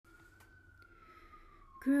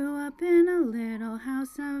Grew up in a little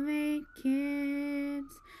house of 8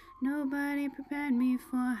 kids. Nobody prepared me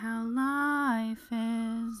for how life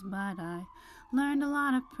is, but I learned a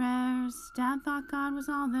lot of prayers. Dad thought God was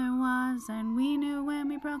all there was, and we knew when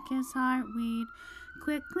we broke his heart we'd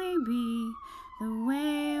quickly be the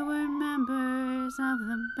wayward members of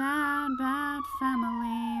the bad, bad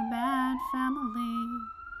family, bad family.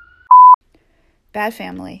 Bad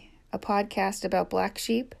Family, a podcast about black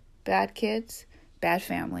sheep, bad kids, bad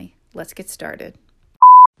family. Let's get started.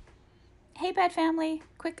 Hey, Bad Family!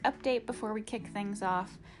 Quick update before we kick things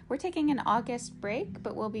off. We're taking an August break,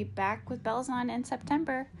 but we'll be back with Bells On in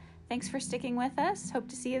September. Thanks for sticking with us. Hope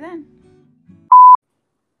to see you then.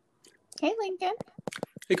 Hey, Lincoln.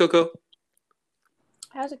 Hey, Coco.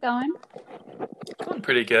 How's it going? Going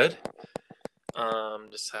pretty good.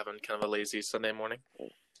 Just having kind of a lazy Sunday morning.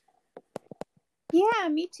 Yeah,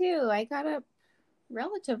 me too. I got up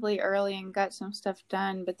relatively early and got some stuff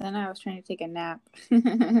done, but then I was trying to take a nap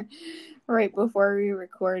right before we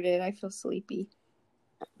recorded. I feel sleepy.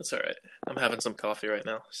 That's all right. I'm having some coffee right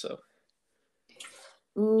now, so.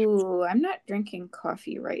 Ooh, I'm not drinking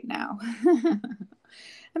coffee right now.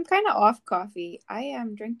 I'm kind of off coffee. I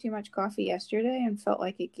drank too much coffee yesterday and felt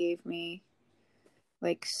like it gave me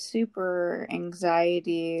like super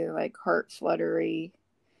anxiety, like heart fluttery.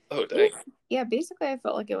 Oh, dang. Yeah, basically I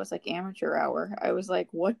felt like it was like amateur hour. I was like,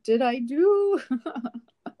 what did I do?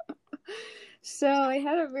 So I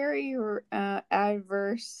had a very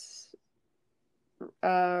adverse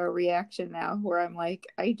reaction now where I'm like,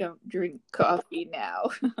 I don't drink coffee now.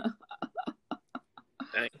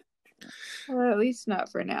 Dang. Well, at least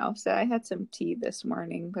not for now. So I had some tea this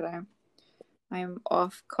morning, but I'm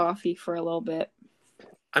off coffee for a little bit.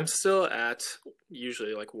 I'm still at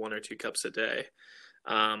usually like 1 or 2 cups a day.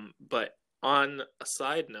 But on a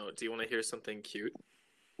side note, do you want to hear something cute?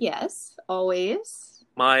 Yes, always.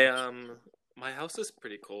 My house is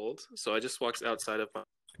pretty cold, so I just walked outside of my,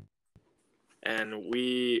 and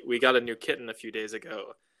we got a new kitten a few days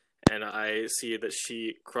ago, and I see that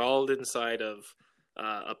she crawled inside of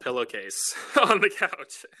a pillowcase on the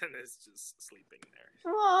couch and is just sleeping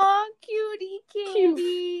there. Aw, cutie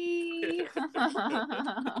candy.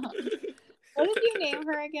 What did you name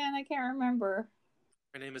her again? I can't remember.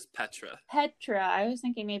 Her name is Petra. Petra. I was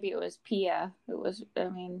thinking maybe it was Pia.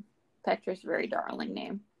 Petra's a very darling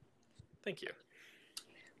name. Thank you.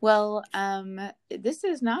 Well, this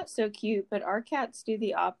is not so cute, but our cats do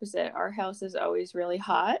the opposite. Our house is always really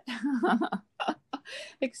hot,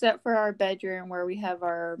 except for our bedroom where we have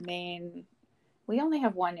our main. We only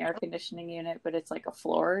have one air conditioning unit, but it's like a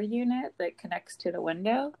floor unit that connects to the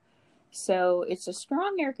window. So it's a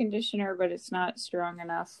strong air conditioner, but it's not strong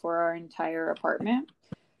enough for our entire apartment.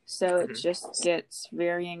 So it just gets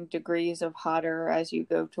varying degrees of hotter as you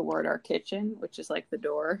go toward our kitchen, which is like the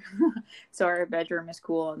door. So our bedroom is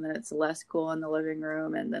cool, and then it's less cool in the living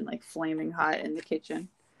room, and then like flaming hot in the kitchen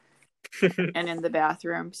and in the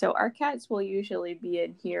bathroom. So our cats will usually be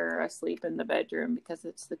in here asleep in the bedroom because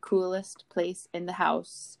it's the coolest place in the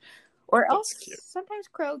house. Or else sometimes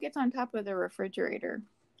Crow gets on top of the refrigerator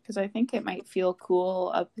because I think it might feel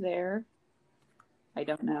cool up there. I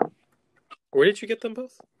don't know. Where did you get them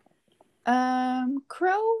both?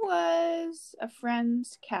 Crow was a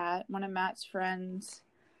friend's cat, one of Matt's friends'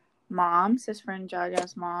 moms. His friend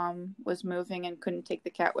Jaja's mom was moving and couldn't take the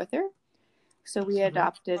cat with her. So we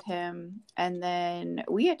adopted him, and then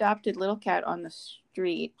we adopted Little Cat on the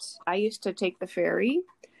street. I used to take the ferry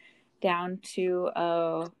down to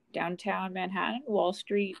downtown Manhattan, Wall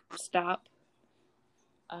Street stop.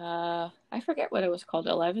 I forget what it was called,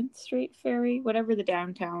 11th Street Ferry, whatever the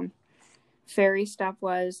downtown ferry stop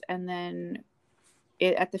was. And then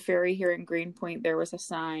at the ferry here in Greenpoint, there was a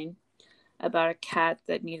sign about a cat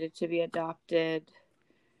that needed to be adopted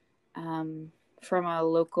from a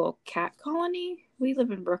local cat colony. We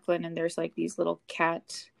live in Brooklyn, and there's like these little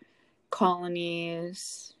cat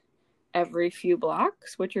colonies every few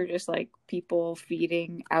blocks, which are just like people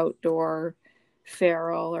feeding outdoor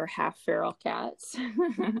feral or half feral cats.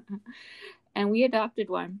 And we adopted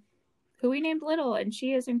one who we named Little, and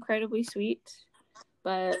she is incredibly sweet,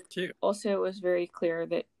 but Cute. Also it was very clear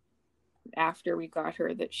that after we got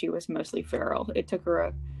her that she was mostly feral. It took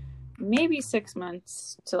her maybe 6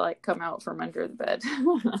 months to like come out from under the bed.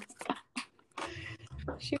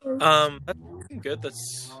 That's good.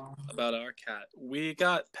 That's about our cat. We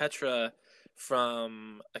got Petra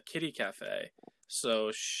from a kitty cafe.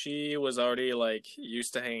 So she was already like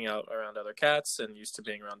used to hanging out around other cats and used to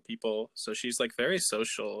being around people. So she's like very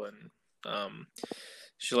social, and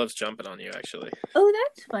she loves jumping on you, actually. Oh,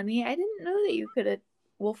 that's funny. I didn't know that you could.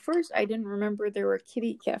 Well, first, I didn't remember there were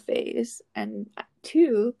kitty cafes, and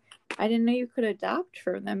 2. I didn't know you could adopt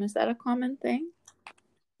from them. Is that a common thing?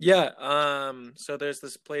 Yeah, so there's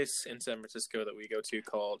this place in San Francisco that we go to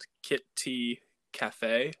called Kitty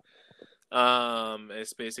Cafe.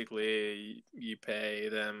 It's basically you pay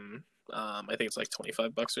them, I think it's like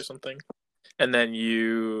 $25 or something. And then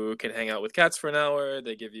you can hang out with cats for an hour.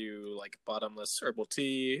 They give you like bottomless herbal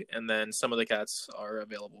tea, and then some of the cats are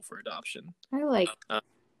available for adoption. I like Uh,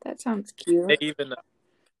 that. Sounds they cute. even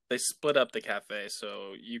they split up the cafe,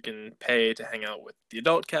 so you can pay to hang out with the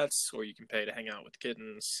adult cats, or you can pay to hang out with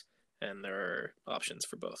kittens, and there are options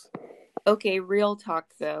for both. Okay, real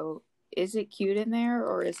talk though. Is it cute in there,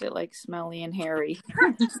 or is it like smelly and hairy?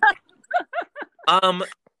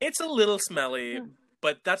 It's a little smelly,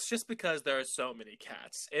 but that's just because there are so many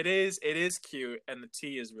cats. It is cute, and the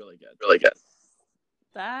tea is really good. Really good.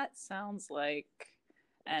 That sounds like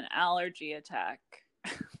an allergy attack.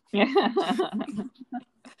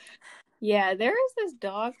 Yeah, there is this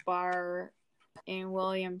dog bar in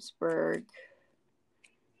Williamsburg.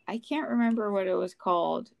 I can't remember what it was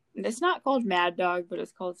called. It's not called Mad Dog, but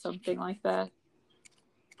it's called something like that.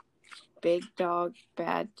 Big Dog,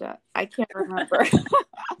 Bad Dog. I can't remember.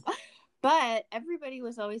 But everybody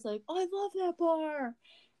was always like, "Oh, I love that bar."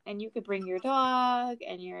 And you could bring your dog,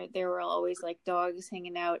 and there were always like dogs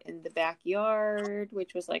hanging out in the backyard,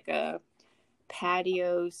 which was like a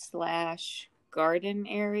patio / garden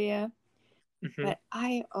area. Mm-hmm. But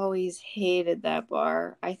I always hated that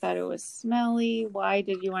bar. I thought it was smelly. Why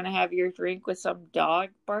did you want to have your drink with some dog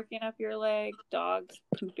barking up your leg? Dogs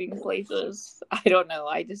pooping places. I don't know.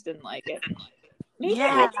 I just didn't like it. Maybe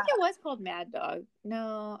I think it was called Mad Dog.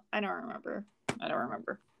 No, I don't remember.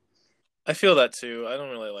 I feel that too. I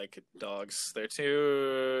don't really like dogs. They're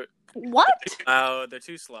too What? loud. They're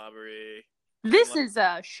too slobbery. This is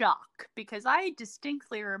a shock because I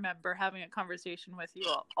distinctly remember having a conversation with you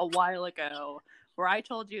a while ago where I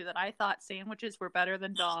told you that I thought sandwiches were better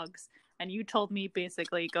than dogs, and you told me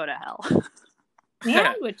basically go to hell.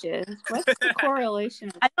 Sandwiches? What's the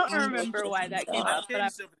correlation? I don't remember why that came up, but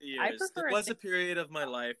over the years. There was a period of my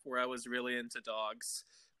life where I was really into dogs,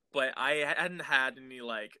 but I hadn't had any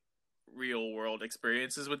like real world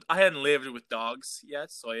experiences with. I hadn't lived with dogs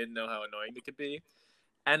yet, so I didn't know how annoying they could be.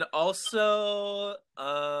 And also,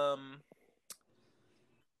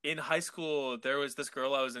 in high school, there was this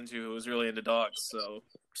girl I was into who was really into dogs. So,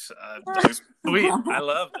 dogs, sweet. I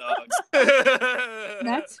love dogs.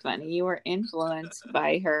 That's funny. You were influenced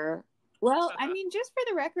by her. Well, I mean, just for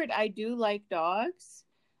the record, I do like dogs.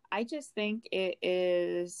 I just think it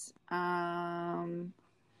is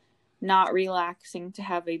not relaxing to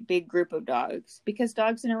have a big group of dogs because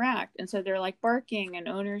dogs interact, and so they're like barking and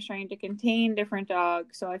owners trying to contain different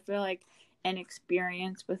dogs. So I feel like an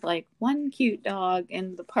experience with like one cute dog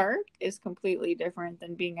in the park is completely different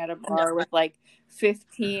than being at a bar with like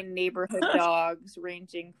 15 neighborhood dogs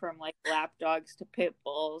ranging from like lap dogs to pit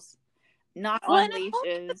bulls, not on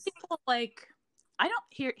leashes.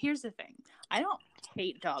 Here's the thing. I don't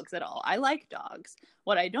hate dogs at all. I like dogs.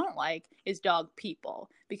 What I don't like is dog people,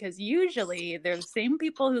 because usually they're the same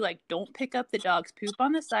people who like don't pick up the dog's poop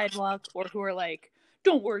on the sidewalk, or who are like,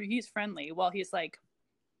 don't worry, he's friendly, while he's like,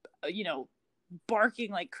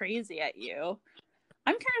 barking like crazy at you.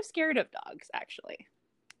 I'm kind of scared of dogs, actually.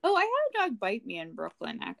 Oh, I had a dog bite me in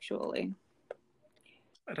Brooklyn, actually.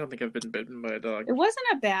 I don't think I've been bitten by a dog. It wasn't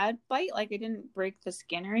a bad bite. Like, it didn't break the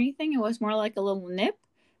skin or anything. It was more like a little nip.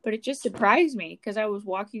 But it just surprised me because I was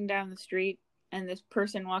walking down the street and this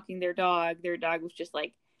person walking their dog was just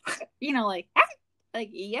like, like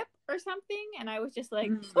yep or something. And I was just like,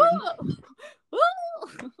 oh,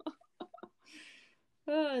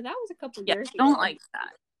 that was a couple years ago. Don't like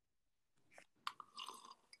that.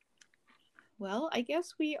 Well, I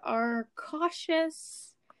guess we are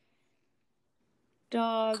cautious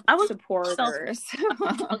dog supporters.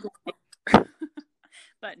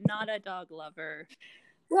 But not a dog lover.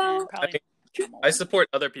 Well, I support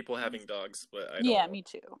other people having dogs, but I don't. Yeah, me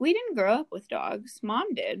too. We didn't grow up with dogs.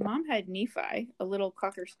 Mom did. Mom had Nephi, a little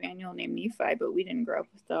Cocker Spaniel named Nephi, but we didn't grow up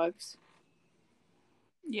with dogs.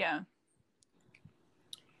 Yeah.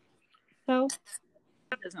 So,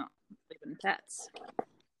 does not believe in pets.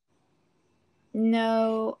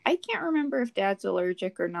 No, I can't remember if Dad's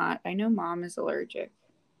allergic or not. I know Mom is allergic.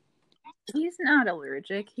 He's not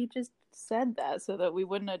allergic. He just said that so that we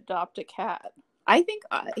wouldn't adopt a cat. I think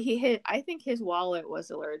I think his wallet was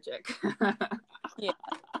allergic. Yeah.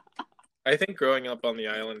 I think growing up on the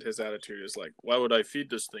island, his attitude is like, why would I feed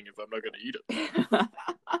this thing if I'm not going to eat it?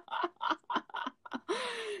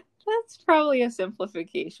 That's probably a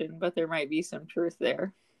simplification, but there might be some truth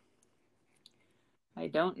there. I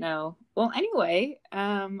don't know. Well, anyway,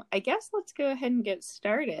 I guess let's go ahead and get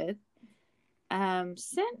started.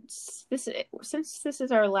 Since this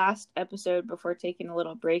is our last episode before taking a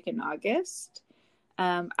little break in August,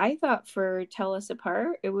 I thought for Tell Us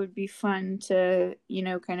Apart, it would be fun to,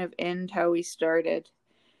 kind of end how we started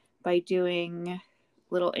by doing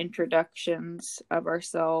little introductions of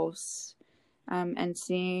ourselves, and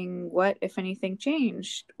seeing what, if anything,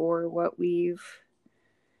 changed, or what we've,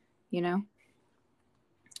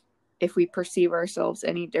 if we perceive ourselves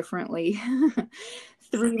any differently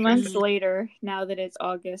 3 months later, now that it's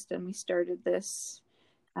August and we started this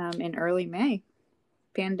in early May.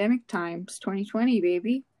 Pandemic times, 2020,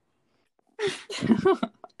 baby.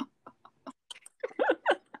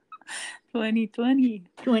 2020.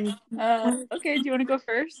 20. Okay, do you want to go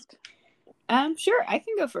first? Sure, I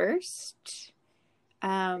can go first.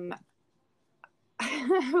 When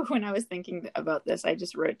I was thinking about this, I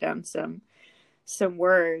just wrote down some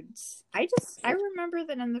words. I remember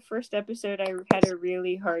that in the first episode, I had a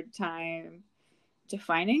really hard time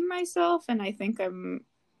defining myself, and I think I'm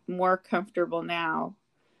more comfortable now.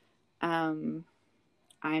 I'm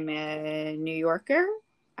a New Yorker.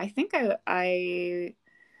 I think I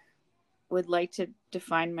would like to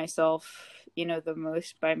define myself, the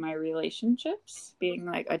most by my relationships, being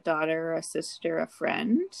like a daughter, a sister, a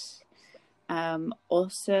friend.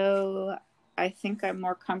 Also, I think I'm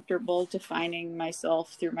more comfortable defining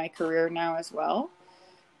myself through my career now as well,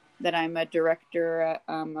 that I'm a director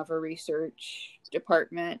of a research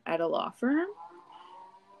department at a law firm.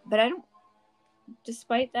 But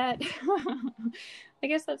despite that, I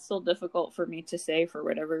guess that's still difficult for me to say for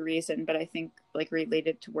whatever reason, but I think, like,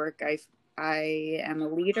 related to work, I am a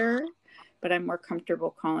leader, but I'm more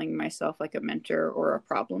comfortable calling myself like a mentor or a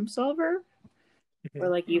problem solver, or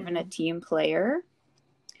like even a team player.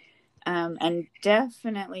 And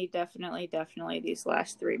definitely these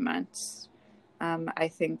last 3 months, I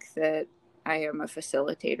think that I am a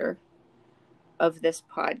facilitator of this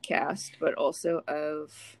podcast, but also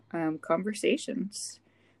of conversations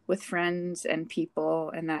with friends and people,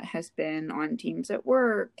 and that has been on teams at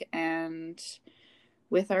work and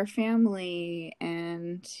with our family,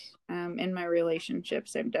 and in my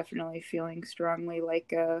relationships. I'm definitely feeling strongly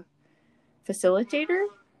like a facilitator.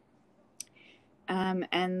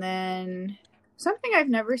 And then something I've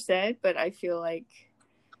never said, but I feel like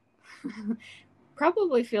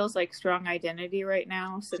probably feels like strong identity right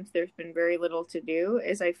now, since there's been very little to do,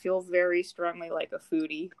 is I feel very strongly like a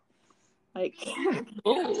foodie. Like,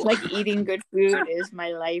 like eating good food is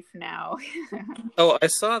my life now. Oh, I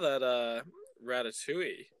saw that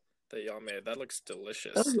ratatouille that y'all made. That looks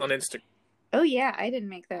delicious on Instagram. Oh yeah, I didn't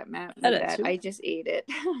make that, Matt. I just ate it.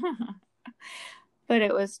 But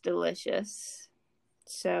it was delicious.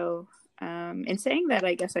 So, in saying that,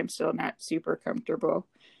 I guess I'm still not super comfortable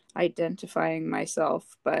identifying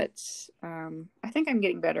myself, but I think I'm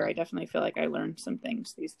getting better. I definitely feel like I learned some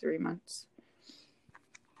things these 3 months.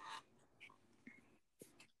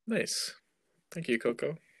 Nice. Thank you,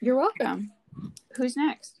 Coco. You're welcome. Who's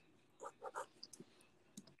next?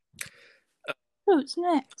 Who's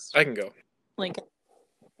next? I can go. Lincoln.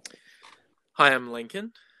 Hi, I'm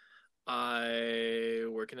Lincoln. I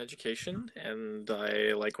work in education, and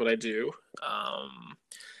I like what I do.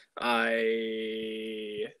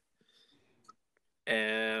 I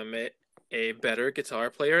am a better guitar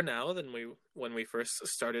player now than when we first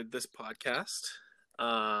started this podcast.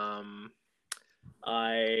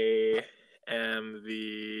 I am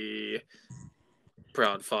the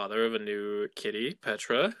proud father of a new kitty,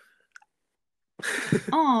 Petra.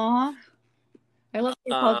 Aww. I love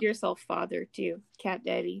you called yourself father too. Cat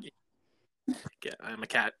daddy. Yeah, I'm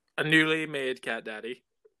a newly made cat daddy.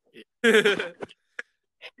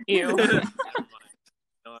 Ew.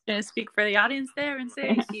 Gonna speak for the audience there and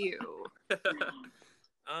say ew.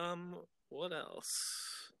 What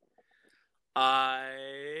else?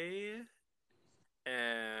 I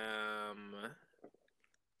am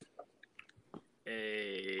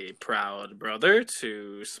a proud brother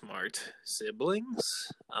to smart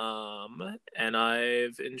siblings. And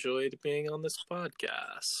I've enjoyed being on this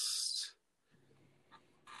podcast.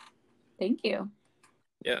 Thank you.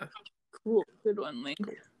 Yeah. Cool. Good one, Link.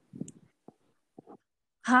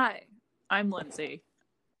 Hi, I'm Lindsay.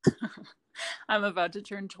 I'm about to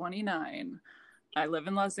turn 29. I live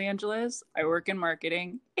in Los Angeles. I work in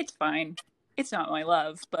marketing. It's fine. It's not my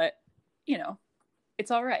love, but,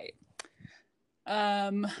 it's all right.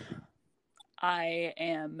 I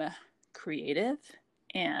am creative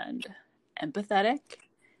and empathetic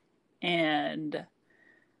and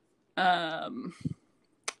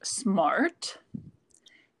smart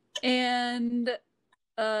and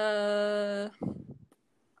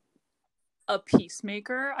a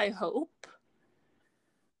peacemaker, I hope.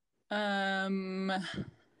 Let's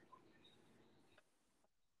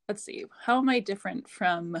see. How am I different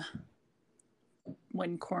from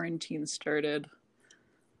when quarantine started?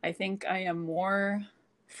 I think I am more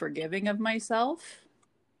forgiving of myself.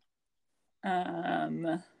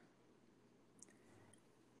 And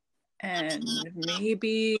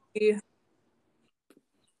maybe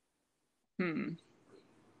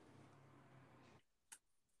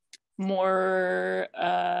more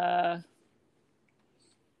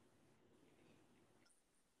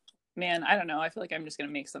man, I don't know. I feel like I'm just gonna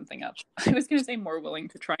make something up. I was gonna say more willing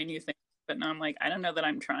to try new things, but now I'm like, I don't know that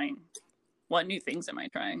I'm trying. What new things am I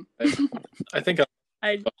trying? I think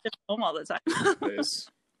I just sit home all the time.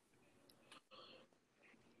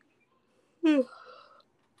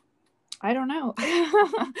 I don't know.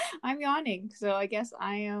 I'm yawning, so I guess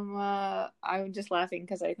I'm just laughing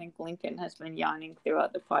because I think Lincoln has been yawning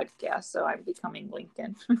throughout the podcast, so I'm becoming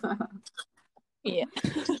Lincoln. Yeah.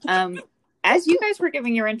 As you guys were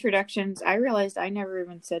giving your introductions, I realized I never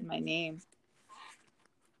even said my name.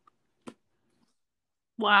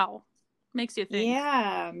 Wow. Makes you think.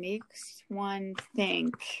 Yeah, makes one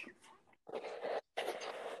think.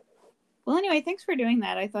 Well, anyway, thanks for doing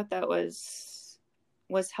that. I thought that was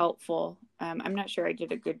helpful. I'm not sure I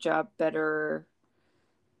did a good job better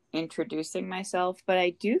introducing myself, but I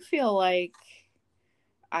do feel like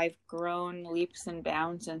I've grown leaps and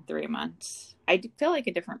bounds in 3 months. I feel like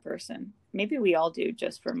a different person. Maybe we all do,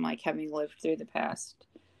 just from like having lived through the past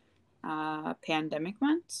pandemic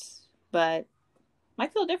months, but I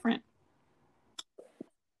feel different.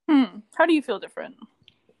 How do you feel different?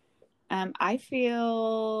 I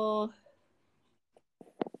feel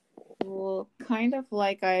kind of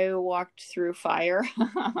like I walked through fire.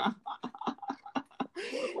 I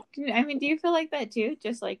mean, do you feel like that too?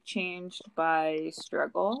 Just like changed by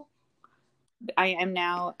struggle? I am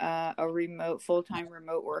now a full-time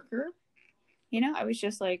remote worker. You know, I was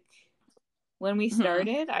just like, when we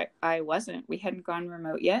started, I wasn't. We hadn't gone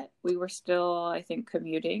remote yet. We were still, I think,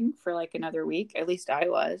 commuting for like another week. At least I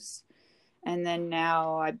was. And then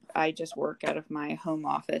now I just work out of my home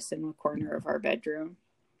office in the corner of our bedroom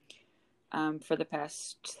for the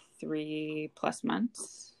past 3+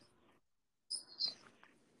 months.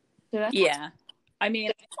 Yeah. I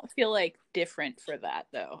mean, I don't feel like different for that,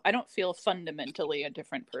 though. I don't feel fundamentally a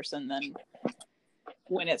different person than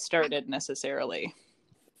when it started necessarily.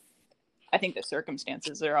 I think the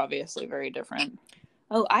circumstances are obviously very different.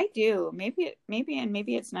 Oh, I do. Maybe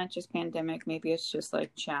it's not just pandemic. Maybe it's just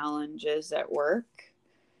like challenges at work.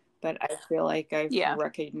 But I feel like I've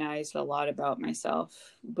recognized a lot about myself,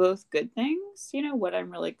 both good things, you know, what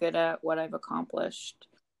I'm really good at, what I've accomplished,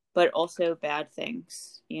 but also bad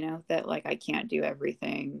things, you know, that like I can't do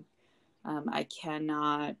everything. I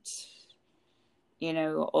cannot, you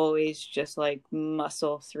know, always just like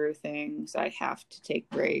muscle through things. I have to take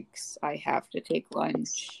breaks. I have to take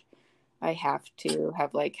lunch. I have to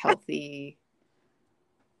have like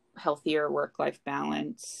healthier work-life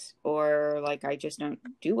balance, or like I just don't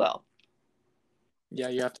do well. Yeah,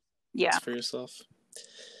 you have to for yourself.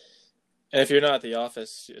 And if you're not at the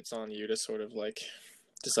office, it's on you to sort of like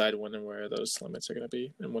decide when and where those limits are going to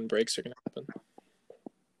be and when breaks are going to happen.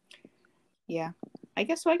 Yeah. I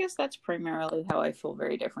guess that's primarily how I feel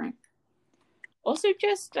very different. Also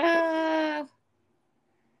just and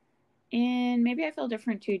maybe I feel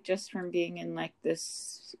different too just from being in like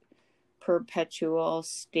this perpetual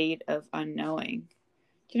state of unknowing.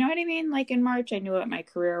 Do you know what I mean? Like in March I knew what my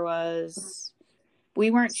career was.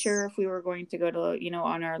 We weren't sure if we were going to go to, you know,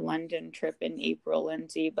 on our London trip in April,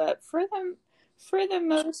 Lindsay, but for the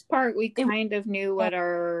most part we kind of knew what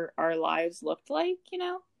our lives looked like, you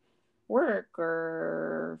know? Work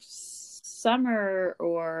or summer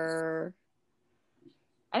or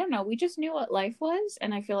I don't know. We just knew what life was.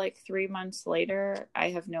 And I feel like 3 months later, I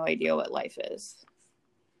have no idea what life is.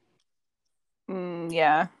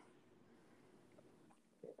 Yeah.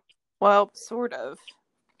 Well, sort of.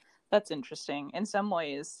 That's interesting. In some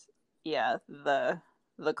ways, yeah, the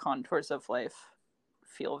contours of life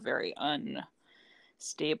feel very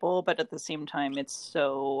unstable, but at the same time, it's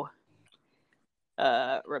so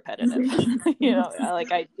repetitive. You know,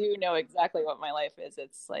 like I do know exactly what my life is.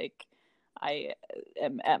 It's like I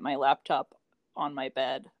am at my laptop on my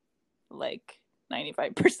bed like 95%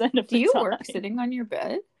 of the time. Do you work sitting on your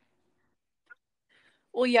bed?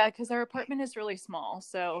 Well, yeah, because our apartment is really small.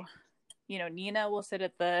 So, you know, Nina will sit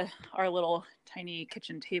at our little tiny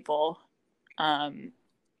kitchen table, and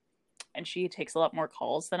she takes a lot more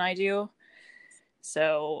calls than I do.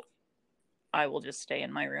 So I will just stay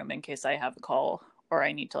in my room in case I have a call or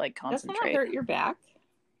I need to like concentrate. Doesn't that hurt your back?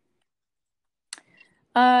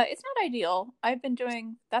 It's not ideal. I've been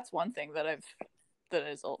doing. That's one thing that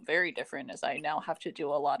is very different. Is I now have to do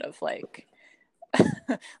a lot of like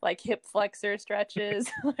like hip flexor stretches.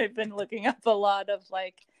 I've been looking up a lot of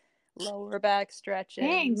like lower back stretches.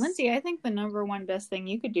 Dang, Lindsay, I think the number one best thing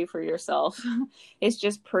you could do for yourself is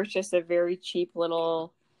just purchase a very cheap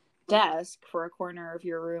little desk for a corner of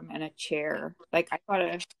your room and a chair. Like, I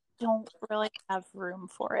gotta. Don't really have room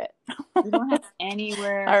for it. You don't have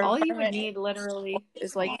anywhere. Our All you would apartment need literally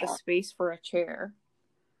is like the space for a chair.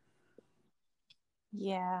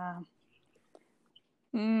 Yeah.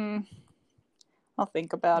 I'll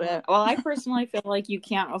think about it. Well, I personally feel like you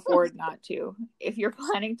can't afford not to. If you're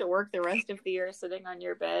planning to work the rest of the year sitting on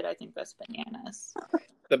your bed, I think that's bananas.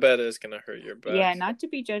 The bed is gonna hurt your back. Yeah, not to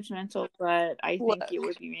be judgmental, but I think you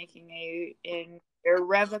would be making an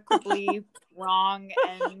irrevocably wrong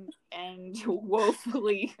and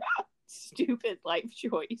woefully stupid life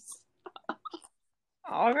choice.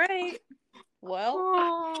 All right.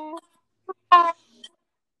 Well,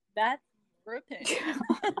 that's your opinion.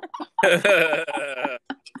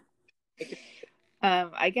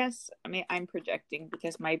 I guess, I'm projecting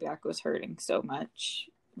because my back was hurting so much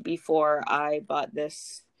before I bought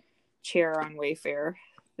this chair on Wayfair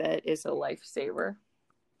that is a lifesaver.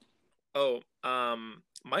 Oh,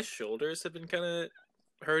 my shoulders have been kind of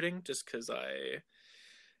hurting just because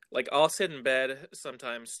I'll sit in bed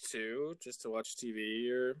sometimes too, just to watch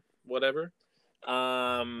TV or whatever.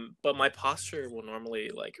 But my posture will normally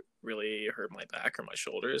like really hurt my back or my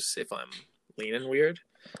shoulders if I'm leaning weird.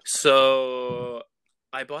 So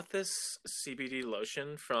I bought this CBD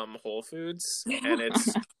lotion from Whole Foods and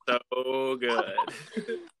it's so good.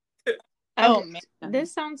 Oh man,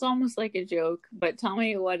 this sounds almost like a joke, but tell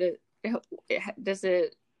me what does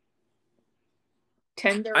it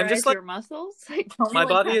tenderize your muscles? Like, my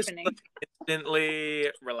body is instantly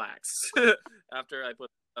relaxed after I put.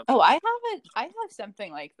 Oh, I have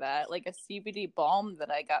something like that, like a CBD balm that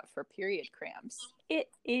I got for period cramps. It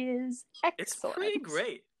is excellent. It's pretty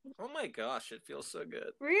great. Oh my gosh, it feels so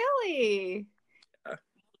good. Really?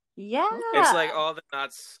 Yeah. It's like all the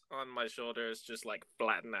knots on my shoulders just like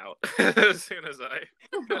flatten out as soon as I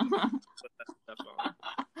put that stuff on.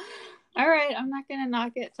 All right, I'm not gonna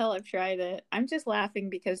knock it till I've tried it. I'm just laughing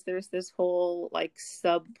because there's this whole like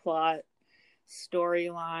subplot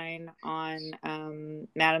storyline on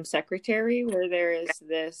Madam Secretary where there is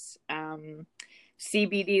this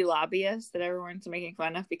CBD lobbyist that everyone's making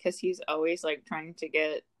fun of because he's always like trying to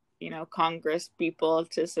get Congress people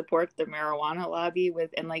to support the marijuana lobby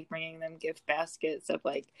and like bringing them gift baskets of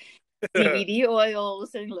like CBD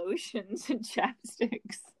oils and lotions and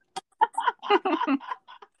chapsticks.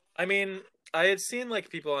 I mean, I had seen like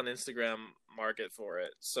people on Instagram market for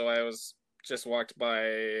it, so I was just walked by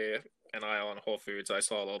an aisle on Whole Foods. I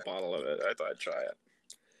saw a little bottle of it. I thought I'd try it,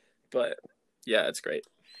 but yeah, it's great.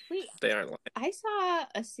 Wait, they aren't lying. I saw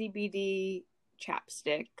a CBD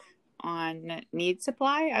chapstick on Need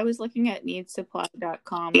Supply. I was looking at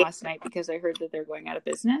needsupply.com last night because I heard that they're going out of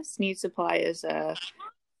business. Need Supply is a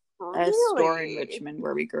store in Richmond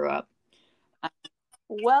where we grew up.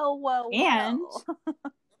 Well. And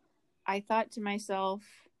I thought to myself,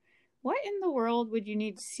 what in the world would you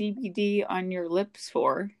need CBD on your lips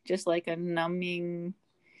for? Just like a numbing,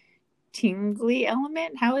 tingly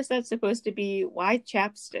element? How is that supposed to be? Why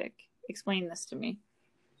chapstick? Explain this to me.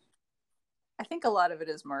 I think a lot of it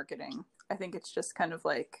is marketing. I think it's just kind of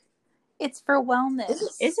like, it's for wellness.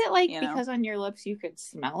 Is it like because on your lips you could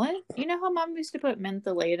smell it? You know how Mom used to put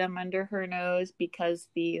mentholatum under her nose because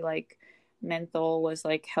the like menthol was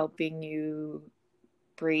like helping you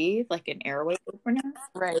breathe, like an airway opener?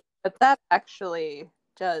 Right. But that actually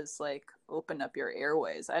does like open up your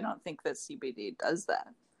airways. I don't think that CBD does that.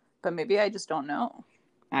 But maybe I just don't know.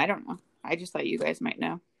 I don't know. I just thought you guys might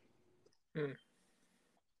know.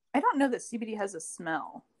 I don't know that CBD has a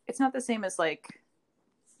smell. It's not the same as like,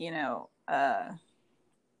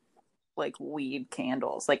 like weed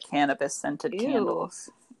candles, like cannabis scented candles.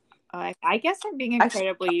 I guess I'm being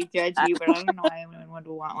incredibly judgy, but I don't know why anyone would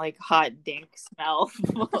want like hot dank smell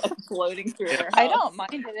floating through their house. I don't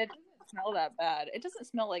mind it. It doesn't smell that bad. It doesn't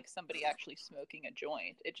smell like somebody actually smoking a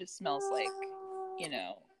joint. It just smells like,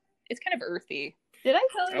 it's kind of earthy. Did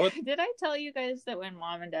I tell you guys that when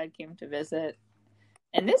Mom and Dad came to visit,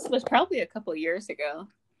 and this was probably a couple years ago,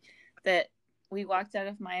 that we walked out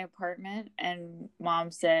of my apartment and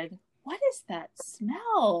Mom said, "What is that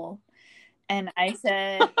smell?" And I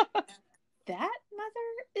said, "That, Mother,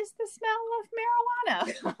 is the smell of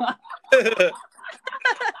marijuana."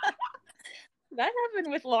 That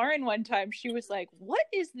happened with Lauren one time. She was like, "What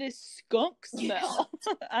is this skunk smell?"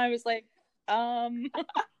 I was like,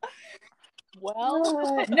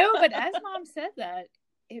 Well, no, but as Mom said that,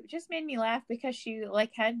 it just made me laugh because she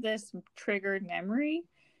like had this triggered memory.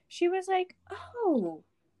 She was like, "Oh,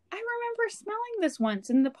 I remember smelling this once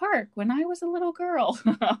in the park when I was a little girl."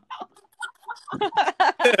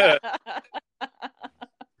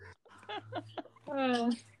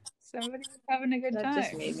 Somebody was having a good time. That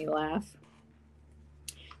just made me laugh.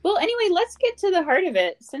 Well, anyway, let's get to the heart of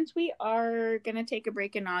it. Since we are going to take a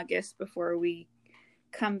break in August before we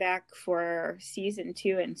come back for season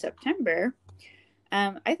 2 in September,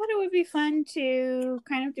 I thought it would be fun to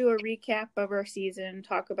kind of do a recap of our season,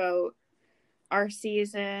 talk about our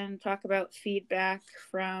season, talk about feedback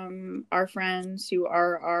from our friends who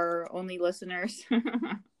are our only listeners,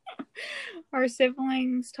 our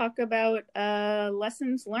siblings, talk about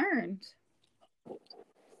lessons learned.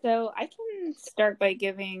 So I can start by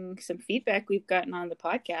giving some feedback we've gotten on the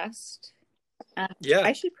podcast. Yeah.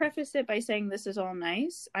 I should preface it by saying this is all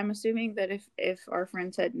nice. I'm assuming that if our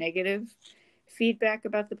friends had negative feedback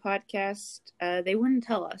about the podcast, they wouldn't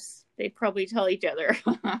tell us. They'd probably tell each other.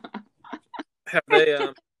 Have they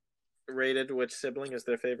rated which sibling is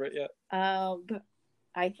their favorite yet?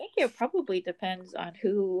 I think it probably depends on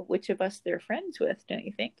which of us they're friends with, don't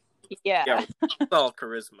you think? Yeah, it's all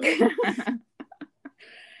charisma.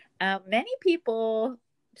 Many people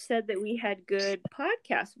said that we had good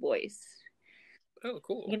podcast voice. Oh,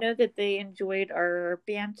 cool. You know, that they enjoyed our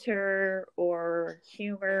banter or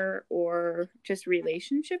humor or just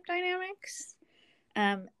relationship dynamics.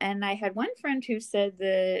 And I had one friend who said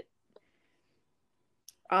that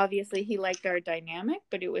obviously he liked our dynamic,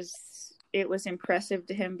 but it was impressive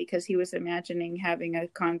to him because he was imagining having a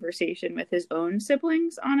conversation with his own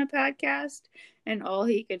siblings on a podcast, and all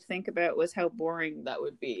he could think about was how boring that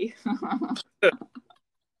would be.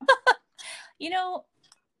 You know,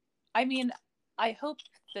 I mean, I hope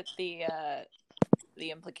that the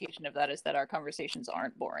implication of that is that our conversations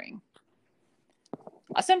aren't boring.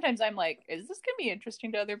 Sometimes I'm like, is this going to be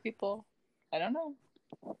interesting to other people? I don't know.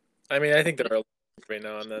 I mean, I think there are every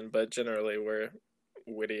now and then, but generally we're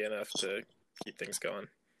witty enough to keep things going.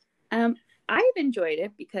 I've enjoyed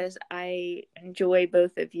it because I enjoy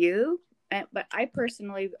both of you, but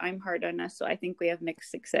I'm hard on us, so I think we have mixed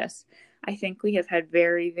success. I think we have had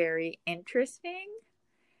very, very interesting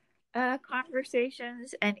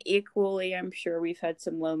conversations, and equally, I'm sure we've had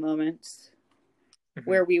some low moments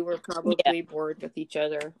where we were probably bored with each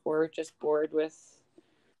other or just bored with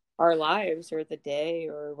our lives or the day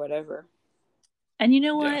or whatever. And you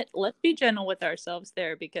know what? Yeah. Let's be gentle with ourselves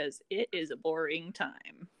there, because it is a boring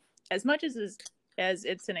time. As much as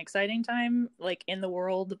it's an exciting time, like in the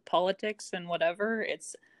world of politics and whatever,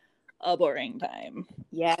 it's a boring time.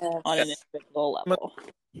 Yeah, on an individual level.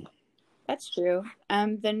 That's true.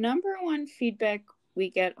 The number one feedback we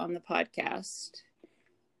get on the podcast,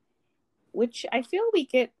 which I feel we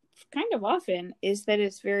get kind of often, is that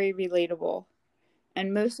it's very relatable,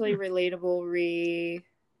 and mostly relatable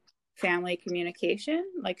family communication.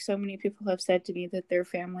 Like, so many people have said to me that their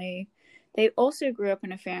family, they also grew up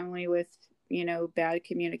in a family with, bad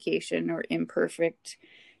communication or imperfect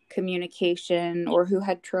communication, or who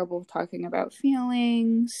had trouble talking about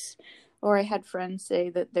feelings. Or I had friends say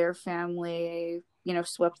that their family,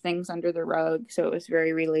 swept things under the rug. So it was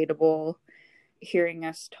very relatable hearing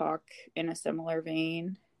us talk in a similar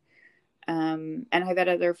vein. And I've had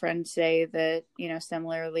other friends say that,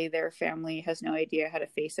 similarly, their family has no idea how to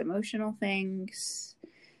face emotional things,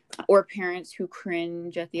 or parents who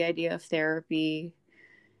cringe at the idea of therapy.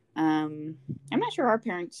 I'm not sure our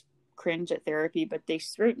parents cringe at therapy, but they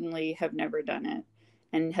certainly have never done it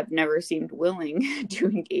and have never seemed willing to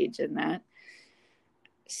engage in that.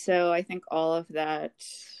 So I think all of that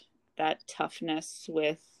toughness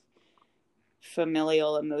with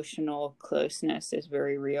familial emotional closeness is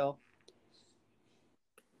very real.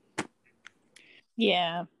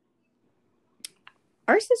 Yeah.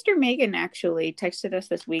 Our sister Megan actually texted us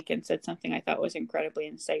this week and said something I thought was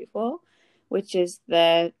incredibly insightful, which is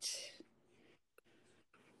that,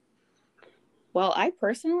 well, I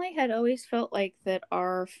personally had always felt like that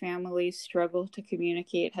our family's struggle to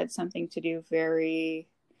communicate had something to do very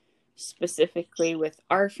specifically with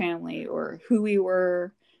our family, or who we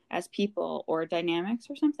were as people, or dynamics,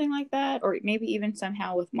 or something like that, or maybe even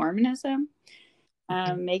somehow with Mormonism.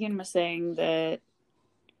 Megan was saying that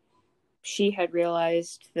she had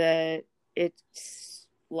realized that it's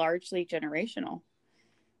largely generational,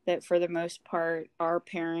 that for the most part, our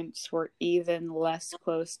parents were even less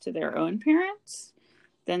close to their own parents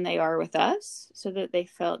than they are with us, so that they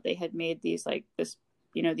felt they had made these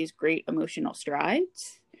great emotional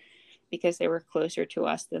strides because they were closer to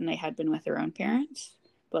us than they had been with their own parents.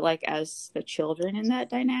 but like as the children in that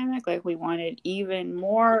dynamic, like we wanted even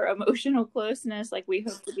more emotional closeness. Like we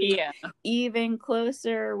hope to be even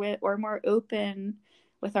closer with, or more open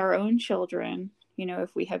with our own children, you know,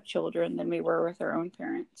 if we have children, than we were with our own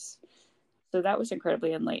parents. So that was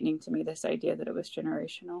incredibly enlightening to me, this idea that it was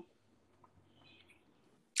generational.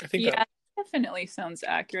 I think that definitely sounds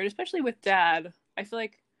accurate, especially with Dad. I feel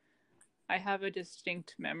like I have a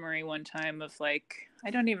distinct memory one time of like,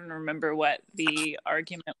 I don't even remember what the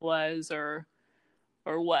argument was or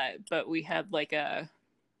what, but we had like an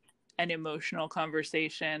emotional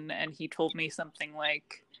conversation, and he told me something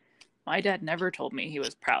like, my dad never told me he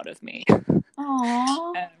was proud of me.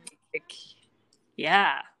 Aww. And like,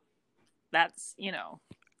 yeah, that's, you know,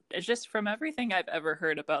 it's just from everything I've ever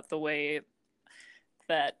heard about the way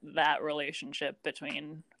that relationship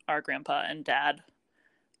between our grandpa and Dad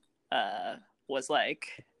was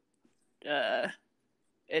like,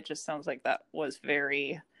 it just sounds like that was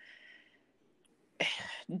very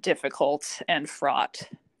difficult and fraught,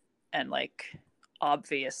 and like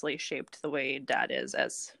obviously shaped the way Dad is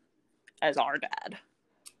as our dad.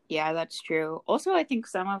 Yeah, that's true. Also, I think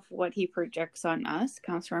some of what he projects on us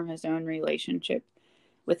comes from his own relationship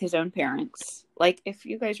with his own parents. Like, if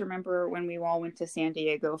you guys remember when we all went to San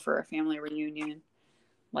Diego for a family reunion,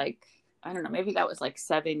 like, I don't know, maybe that was like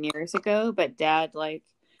 7 years ago, but Dad like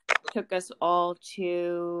took us all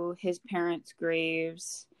to his parents'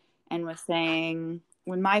 graves and was saying,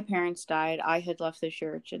 when my parents died, I had left the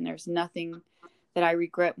church, and there's nothing that I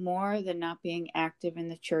regret more than not being active in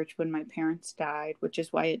the church when my parents died, which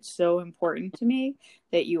is why it's so important to me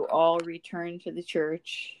that you all return to the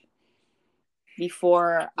church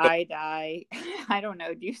before I die. I don't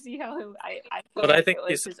know. Do you see how I feel But like I think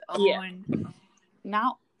it was his own,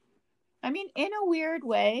 not, I mean, in a weird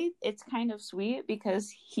way, it's kind of sweet because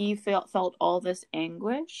he felt all this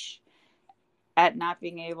anguish at not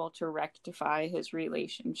being able to rectify his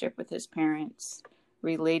relationship with his parents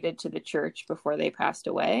related to the church before they passed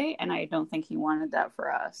away. And I don't think he wanted that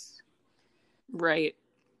for us. Right.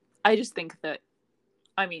 I just think that,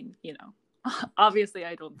 I mean, you know, obviously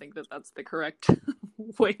I don't think that that's the correct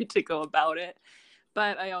way to go about it,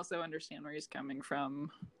 but I also understand where he's coming from,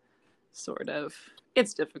 sort of.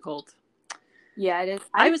 It's difficult. Yeah, it is.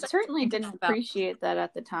 I certainly didn't appreciate that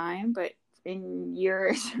at the time, but in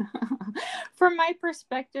years, from my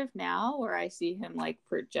perspective now, where I see him like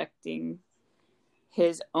projecting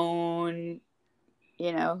his own,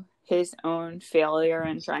 you know, his own failure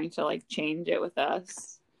and trying to like change it with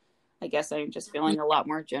us, I guess I'm just feeling a lot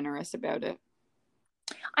more generous about it.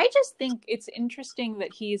 I just think it's interesting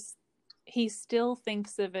that he still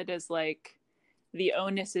thinks of it as like the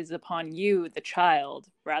onus is upon you, the child,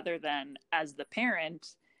 rather than as the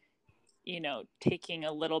parent, you know, taking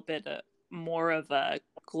a little bit more of a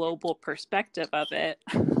global perspective of it.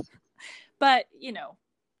 But, you know,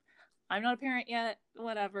 I'm not a parent yet,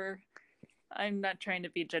 whatever. I'm not trying to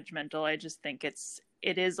be judgmental. I just think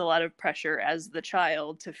it is a lot of pressure as the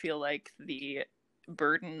child to feel like the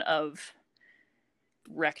burden of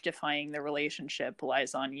rectifying the relationship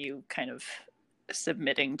lies on you, kind of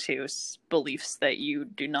submitting to beliefs that you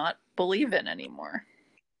do not believe in anymore.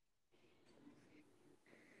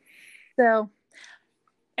 So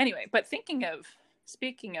anyway, but speaking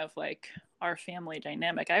of like our family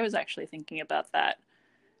dynamic, I was actually thinking about that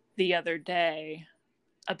the other day,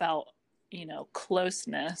 about, you know,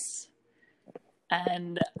 closeness.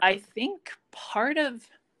 And I think part of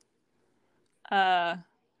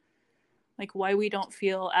like why we don't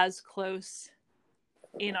feel as close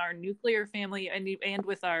in our nuclear family and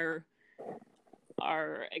with our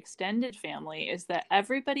extended family is that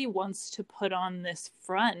everybody wants to put on this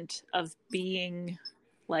front of being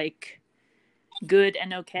like good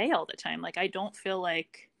and okay all the time. Like, I don't feel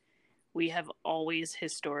like we have always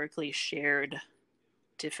historically shared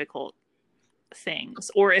difficult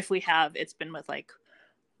things, or if we have, it's been with like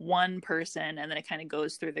one person, and then it kind of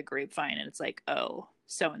goes through the grapevine and it's like, oh,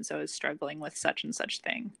 so and so is struggling with such and such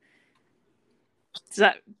thing. Does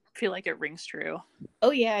that feel like it rings true?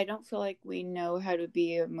 Oh yeah, I don't feel like we know how to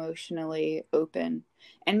be emotionally open,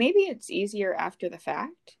 and maybe it's easier after the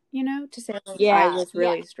fact, you know, to say like, I was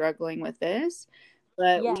really struggling with this,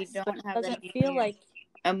 but we don't have any feel like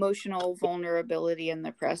emotional vulnerability in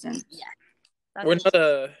the present. We're not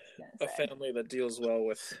a family that deals well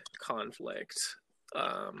with conflict.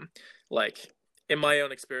 Like in my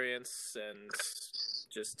own experience and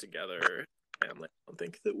just together, family, I don't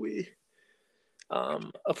think that we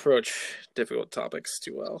approach difficult topics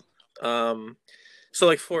too well. So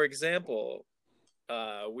like, for example,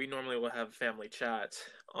 we normally will have family chat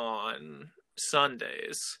on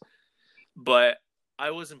Sundays, but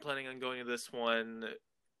I wasn't planning on going to this one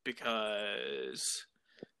because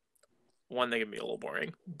one, they can be a little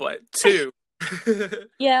boring, but two,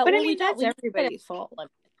 Yeah, But well, I mean, that's we everybody's fault.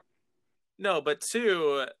 no, but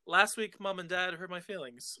two, last week Mom and Dad hurt my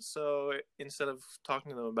feelings, so instead of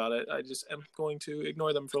talking to them about it, I just am going to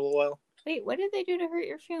ignore them for a little while. Wait, what did they do to hurt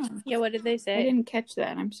your feelings? Yeah, what did they say? I didn't catch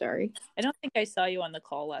that. I'm sorry. I don't think I saw you on the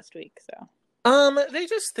call last week, so. They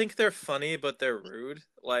just think they're funny, but they're rude.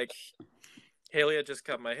 Like, Haley had just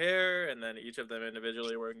cut my hair, and then each of them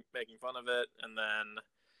individually were making fun of it, and then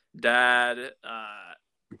Dad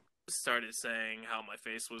started saying how my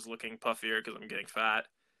face was looking puffier because I'm getting fat.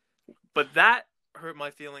 But that hurt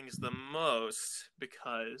my feelings the most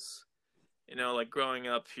because, you know, like growing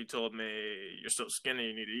up, he told me, "You're so skinny,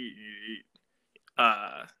 you need to eat, you need to eat."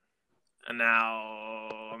 And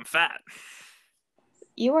now I'm fat.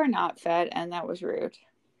 You are not fat, and that was rude.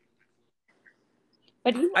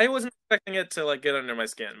 But I wasn't expecting it to like get under my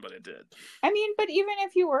skin, but it did. I mean, but even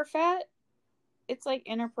if you were fat, it's like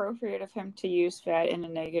inappropriate of him to use fat in a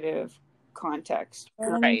negative context.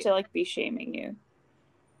 Right. To like be shaming you.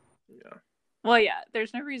 Yeah. Well, yeah,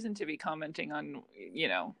 there's no reason to be commenting on, you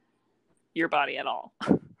know, your body at all.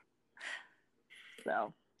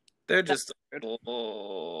 So They're just a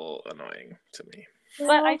little annoying to me.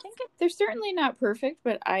 But I think they're certainly not perfect,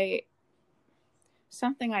 but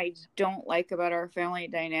something I don't like about our family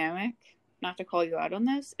dynamic, not to call you out on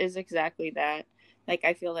this, is exactly that. Like,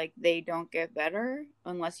 I feel like they don't get better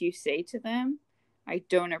unless you say to them, I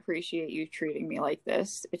don't appreciate you treating me like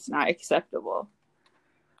this. It's not acceptable.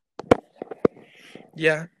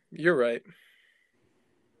 Yeah, you're right.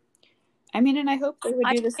 I mean, and I hope they would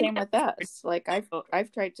do the I same think with us. Like,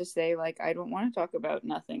 I've tried to say, like, I don't want to talk about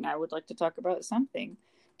nothing. I would like to talk about something.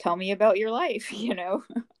 Tell me about your life, you know?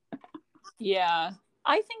 Yeah,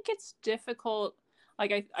 I think it's difficult.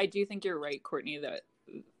 Like, I do think you're right, Courtney, that,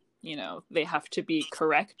 you know, they have to be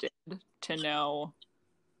corrected to know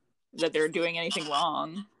that they're doing anything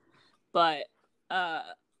wrong. But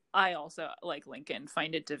I also, like Lincoln,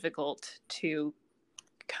 find it difficult to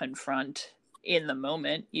confront in the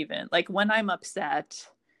moment, even. Like, when I'm upset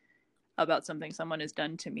about something someone has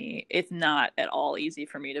done to me, it's not at all easy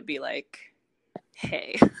for me to be like,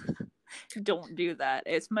 hey, don't do that.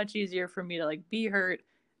 It's much easier for me to like be hurt,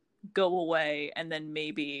 go away, and then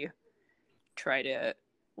maybe try to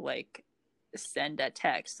like send a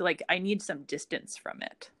text. Like, I need some distance from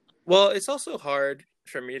it. Well, it's also hard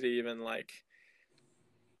for me to even like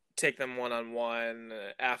take them one-on-one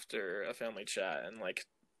after a family chat and like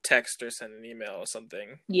text or send an email or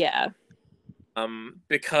something. Yeah.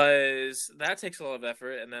 Because that takes a lot of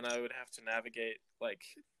effort, and then I would have to navigate like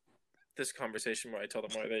this conversation where I tell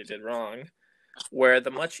them what they did wrong, where the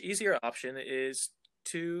much easier option is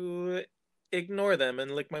to ignore them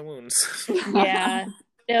and lick my wounds. Yeah.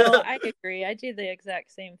 No, I agree. I do the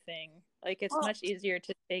exact same thing. Like, it's much easier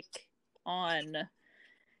to take on,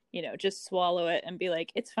 you know, just swallow it and be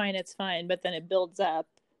like, it's fine, but then it builds up.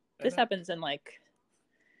 This happens in like,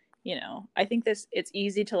 you know, I think it's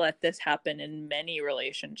easy to let this happen in many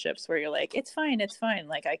relationships where you're like, it's fine.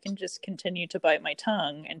 Like, I can just continue to bite my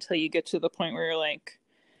tongue until you get to the point where you're like,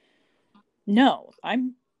 no,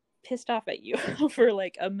 I'm pissed off at you for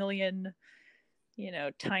like a million, you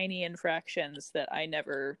know, tiny infractions that I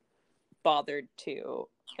never bothered to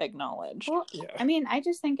acknowledge. Well, Yeah. I mean, I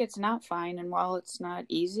just think it's not fine. And while it's not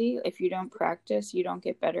easy, if you don't practice, you don't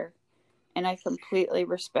get better. And I completely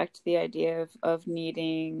respect the idea of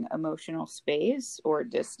needing emotional space or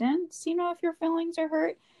distance, you know, if your feelings are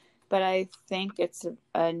hurt. But I think it's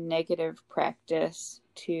a negative practice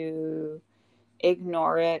to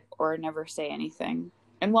ignore it or never say anything.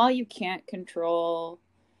 And while you can't control,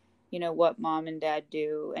 you know, what mom and dad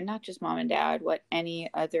do, and not just mom and dad, what any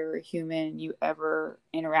other human you ever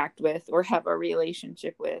interact with or have a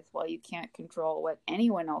relationship with, while you can't control what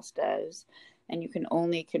anyone else does, and you can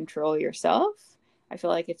only control yourself, I feel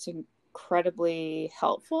like it's incredibly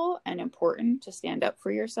helpful and important to stand up for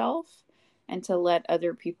yourself and to let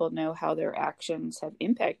other people know how their actions have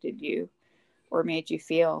impacted you or made you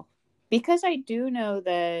feel. Because I do know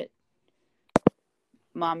that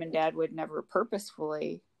mom and dad would never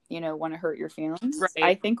purposefully, you know, want to hurt your feelings. Right.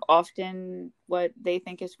 I think often what they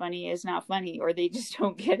think is funny is not funny, or they just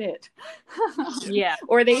don't get it. Yeah.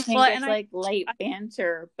 Or they think Well, it's and like light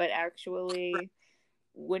banter, but actually,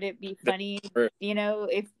 would it be funny, you know,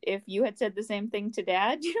 if you had said the same thing to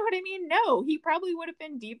dad? You know what I mean? No, he probably would have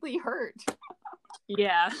been deeply hurt.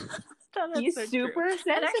 Yeah. He's so super true.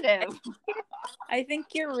 sensitive. I think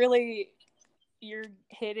you're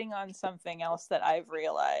hitting on something else that I've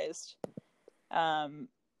realized.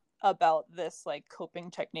 about this like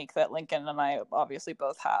coping technique that Lincoln and I obviously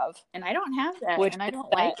both have. And I don't have that, Which and I is don't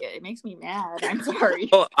that- like it. It makes me mad. I'm sorry.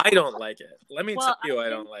 Well, I don't like it. Let me Well, tell you, I I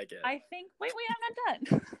think- don't like it. I think wait, I'm not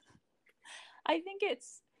done. I think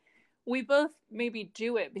it's we both maybe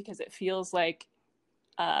do it because it feels like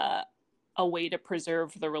a way to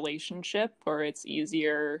preserve the relationship, or it's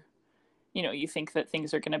easier, you know, you think that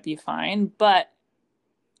things are going to be fine, but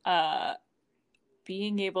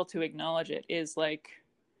being able to acknowledge it is like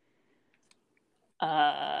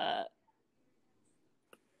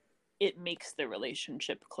it makes the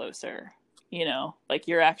relationship closer, you know, like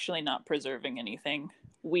you're actually not preserving anything.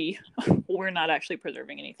 We're not actually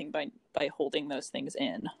preserving anything by holding those things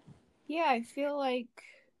in. Yeah, I feel like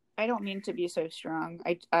I don't mean to be so strong.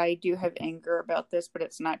 I do have anger about this, but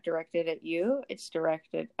it's not directed at you. It's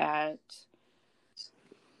directed at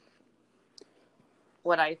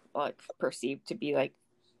what I like perceive to be like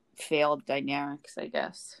failed dynamics, I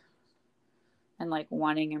guess, and like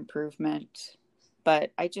wanting improvement.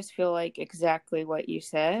 But I just feel like exactly what you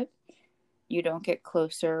said. You don't get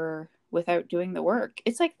closer without doing the work.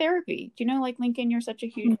 It's like therapy. Do you know, like Lincoln, you're such a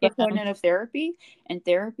huge proponent of therapy, and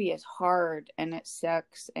therapy is hard and it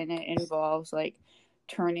sucks, and it involves like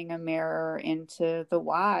turning a mirror into the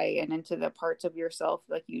why and into the parts of yourself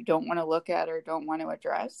like you don't want to look at or don't want to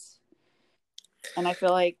address. And I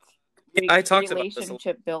feel like I talked about this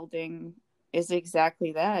relationship building is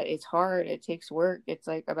exactly that. It's hard. It takes work. It's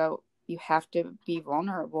like about you have to be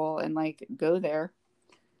vulnerable and like go there.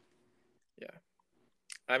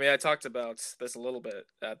 I mean, I talked about this a little bit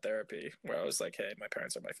at therapy, where I was like, "Hey, my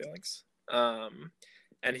parents are my feelings,"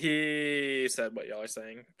 and he said what y'all are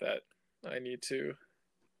saying, that I need to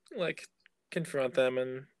like confront them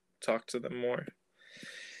and talk to them more.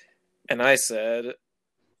 And I said,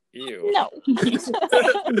 "Ew." No.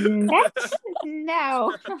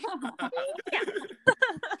 No.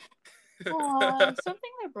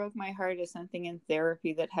 Something that broke my heart is something in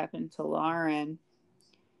therapy that happened to Lauren.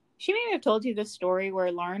 She may have told you this story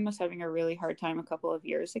where Lauren was having a really hard time a couple of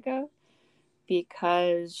years ago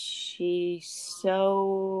because she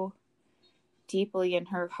so deeply in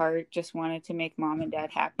her heart just wanted to make mom and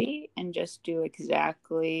dad happy and just do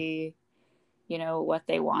exactly, you know, what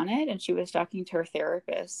they wanted. And she was talking to her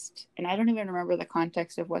therapist, and I don't even remember the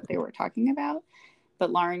context of what they were talking about,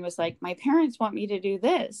 but Lauren was like, my parents want me to do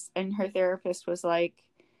this. And her therapist was like,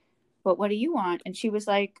 but what do you want? And she was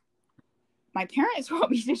like, my parents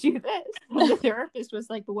want me to do this. And the therapist was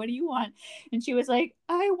like, but what do you want? And she was like,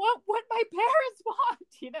 I want what my parents want.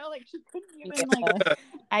 You know, like she couldn't even like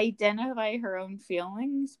identify her own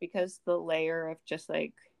feelings because the layer of just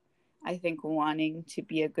like, I think wanting to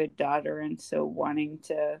be a good daughter and so wanting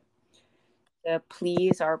to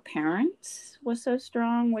please our parents was so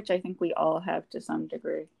strong, which I think we all have to some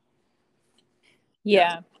degree.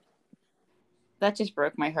 Yeah. That just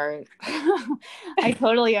broke my heart. I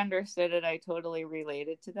totally understood it. I totally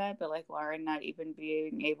related to that. But like Lauren not even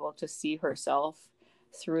being able to see herself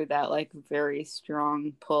through that like very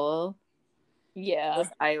strong pull. Yeah. Was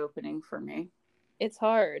eye-opening for me. It's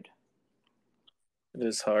hard. It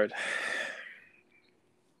is hard.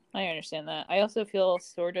 I understand that. I also feel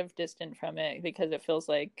sort of distant from it because it feels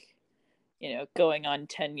like, you know, going on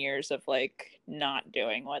 10 years of like not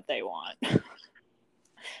doing what they want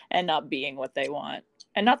and not being what they want.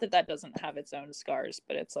 And not that that doesn't have its own scars,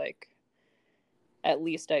 but it's like, at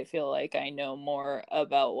least I feel like I know more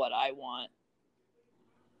about what I want.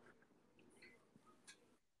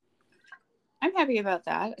 I'm happy about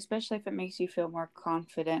that, especially if it makes you feel more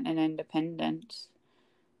confident and independent.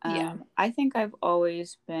 Yeah. I think I've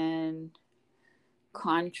always been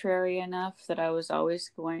contrary enough that I was always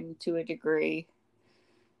going to a degree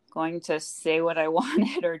going to say what I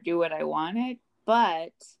wanted or do what I wanted,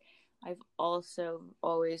 but I've also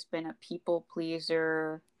always been a people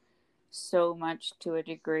pleaser so much to a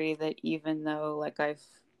degree that even though like I've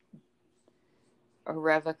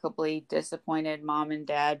irrevocably disappointed mom and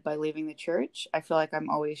dad by leaving the church, I feel like I'm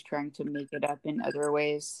always trying to make it up in other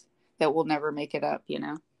ways that will never make it up, you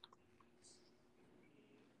know?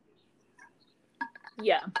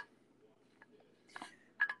 Yeah.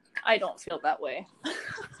 I don't feel that way.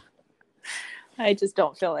 I just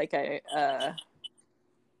don't feel like I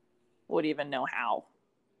would even know how,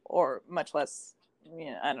 or much less, you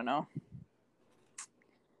know, I don't know,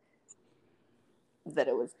 that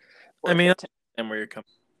it was. I mean, and where you're coming.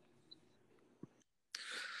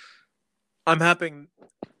 I'm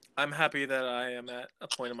happy that I am at a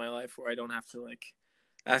point in my life where I don't have to like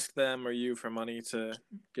ask them or you for money to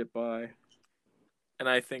get by, and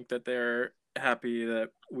I think that they're happy that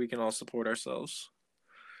we can all support ourselves.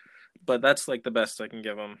 But that's like the best I can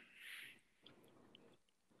give them.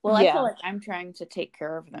 Well, I feel Yeah. like I'm trying to take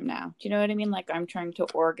care of them now. Do you know what I mean? Like I'm trying to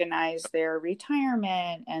organize their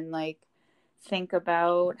retirement and like think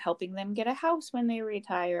about helping them get a house when they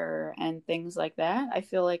retire and things like that. I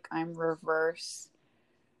feel like I'm reverse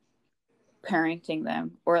parenting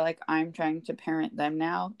them, or like I'm trying to parent them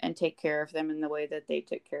now and take care of them in the way that they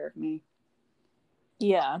took care of me.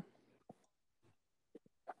 Yeah.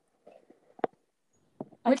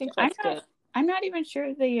 I Which think that's good. I'm not even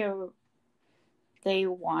sure they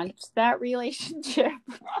want that relationship.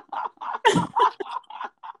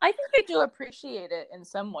 I think they do appreciate it in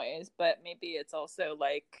some ways, but maybe it's also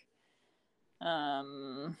like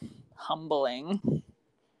humbling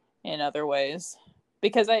in other ways.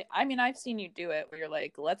 Because I mean I've seen you do it where you're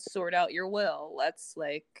like, let's sort out your will. Let's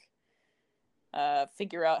like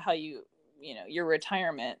figure out how you know, your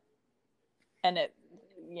retirement. And it,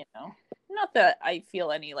 you know, not that I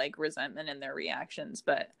feel any like resentment in their reactions,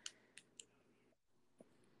 but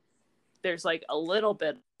there's like a little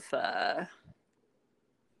bit of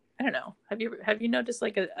I don't know. Have you noticed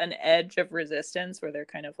like an edge of resistance where they're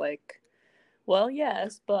kind of like, well,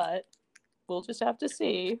 yes, but we'll just have to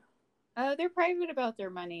see. They're private about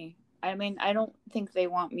their money. I mean, I don't think they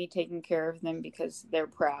want me taking care of them because they're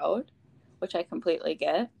proud, which I completely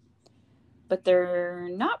get. But they're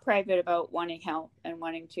not private about wanting help and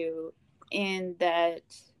wanting to, in that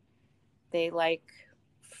they like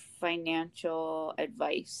financial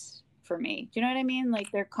advice for me. Do you know what I mean?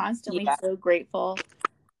 Like they're constantly Yeah. so grateful.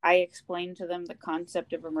 I explained to them the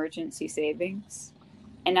concept of emergency savings.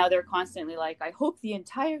 And now they're constantly like, I hope the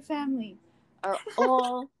entire family are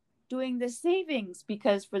all doing the savings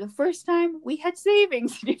because for the first time we had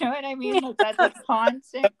savings. You know what I mean? Like that's a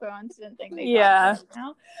constant thing they talk about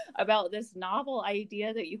now, about this novel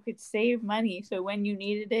idea that you could save money so when you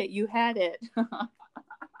needed it, you had it.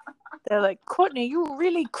 They're like, Courtney, you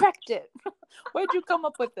really cracked it. Where'd you come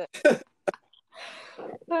up with it?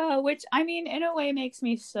 Which, I mean, in a way makes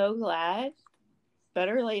me so glad.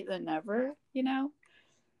 Better late than never, you know?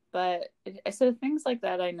 But so things like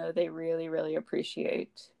that, I know they really, really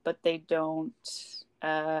appreciate, but they don't.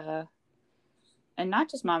 And not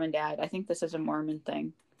just mom and dad. I think this is a Mormon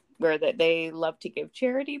thing where they love to give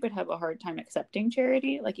charity, but have a hard time accepting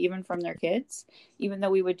charity, like even from their kids, even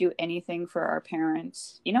though we would do anything for our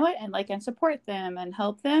parents, you know what? And support them and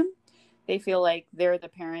help them. They feel like they're the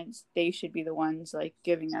parents. They should be the ones like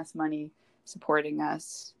giving us money, supporting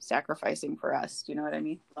us, sacrificing for us. Do you know what I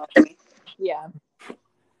mean? Yeah.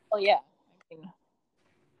 Well, yeah. I think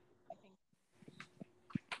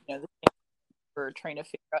you know, we're trying to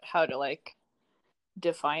figure out how to like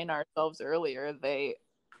define ourselves earlier. They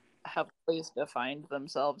have always defined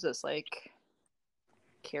themselves as like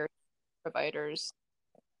care providers,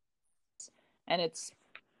 and it's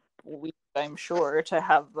weird, I'm sure, to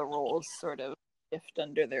have the roles sort of shift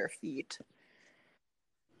under their feet.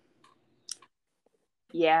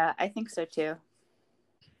 Yeah, I think so too.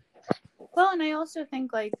 Well, and I also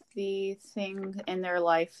think like the thing in their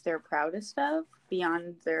life they're proudest of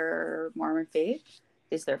beyond their Mormon faith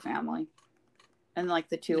is their family. And like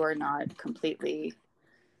the two are not completely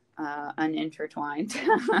unintertwined.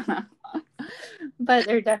 But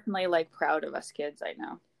they're definitely like proud of us kids, I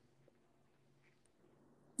know.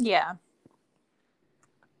 Yeah.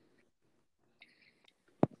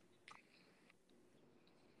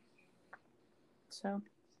 So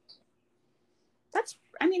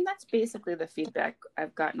that's basically the feedback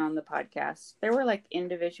I've gotten on the podcast. There were like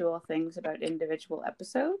individual things about individual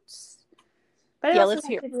episodes, but it also let's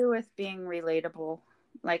had hear. to do with being relatable,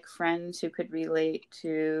 like friends who could relate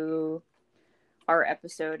to our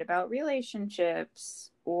episode about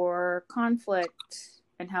relationships or conflict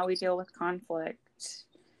and how we deal with conflict.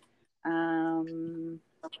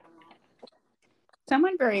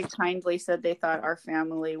 Someone very kindly said they thought our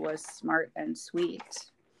family was smart and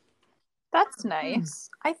sweet. That's nice.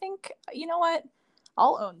 I think, you know what?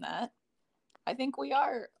 I'll own that. I think we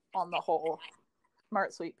are, on the whole,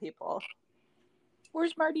 smart, sweet people. We're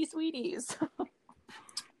smarty sweeties.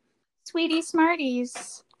 Sweetie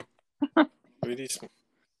smarties. Really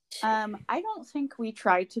I don't think we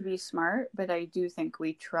try to be smart, but I do think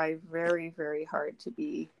we try very, very hard to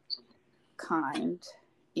be kind,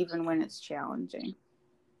 even when it's challenging.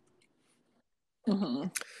 Mm-hmm.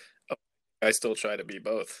 I still try to be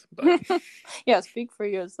both, but Yeah, speak for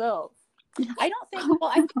yourself. I don't think.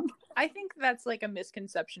 Well, I think that's like a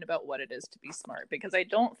misconception about what it is to be smart, because I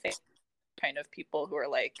don't think kind of people who are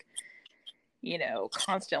like, you know,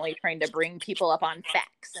 constantly trying to bring people up on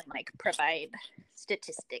facts and like provide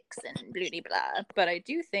statistics and blah blah blah. But I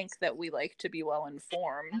do think that we like to be well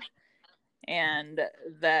informed, and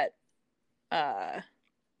that I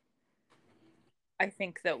I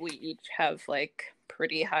think that we each have like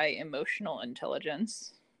pretty high emotional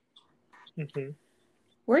intelligence. Mm-hmm.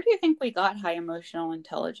 Where do you think we got high emotional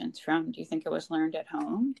intelligence from? Do you think it was learned at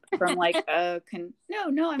home? From like maybe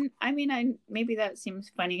that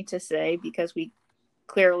seems funny to say because we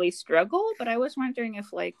clearly struggle, but I was wondering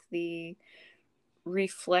if like the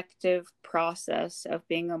reflective process of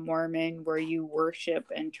being a Mormon where you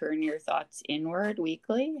worship and turn your thoughts inward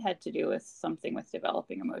weekly had to do with something with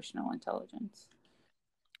developing emotional intelligence.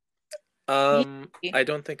 I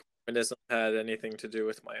don't think Mormonism had anything to do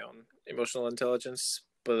with my own emotional intelligence,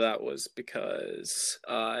 but that was because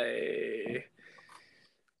I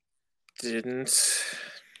didn't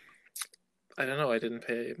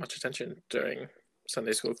pay much attention during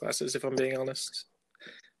Sunday school classes, if I'm being honest.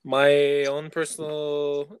 My own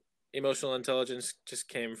personal emotional intelligence just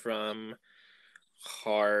came from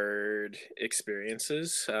hard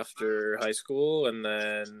experiences after high school, and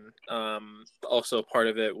then also part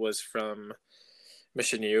of it was from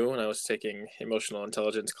Mission U, and I was taking emotional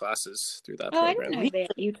intelligence classes through that program. I didn't know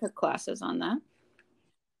you took classes on that.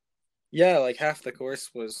 Yeah, like half the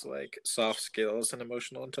course was like soft skills and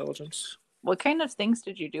emotional intelligence. What kind of things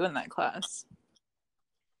did you do in that class?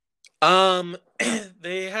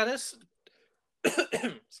 They had us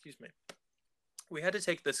excuse me. We had to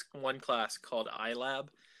take this one class called iLab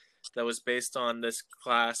that was based on this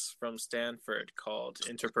class from Stanford called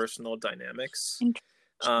Interpersonal Dynamics.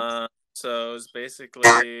 So it was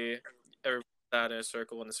basically everybody sat in a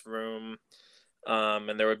circle in this room,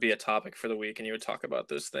 and there would be a topic for the week, and you would talk about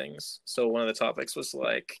those things. So one of the topics was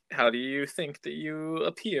like, how do you think that you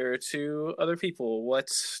appear to other people? What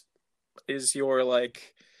is your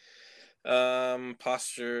like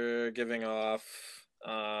posture giving off?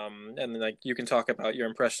 And then like you can talk about your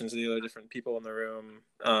impressions of the other different people in the room.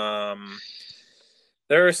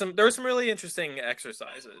 There were some really interesting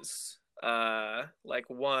exercises. Like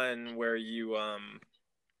one where you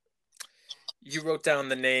wrote down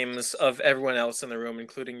the names of everyone else in the room,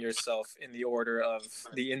 including yourself, in the order of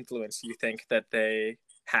the influence you think that they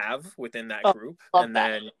have within that group, and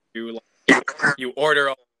then you order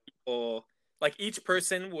all people. Like each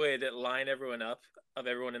person would line everyone up of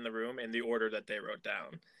everyone in the room in the order that they wrote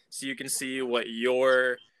down, so you can see what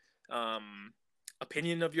your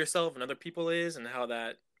opinion of yourself and other people is, and how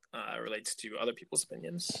that relates to other people's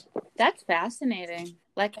opinions. That's fascinating.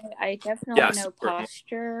 Like I definitely know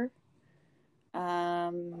posture,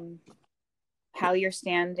 how you're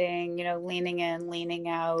standing, leaning in, leaning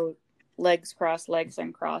out, legs crossed, legs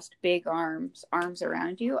uncrossed, big arms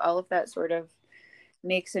around you. All of that sort of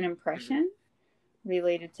makes an impression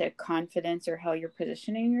related to confidence or how you're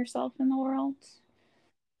positioning yourself in the world.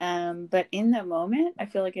 But in the moment, I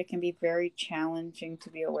feel like it can be very challenging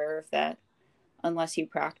to be aware of that unless you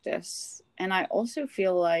practice. And I also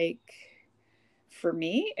feel like for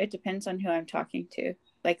me, it depends on who I'm talking to.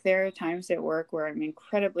 Like there are times at work where I'm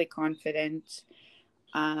incredibly confident.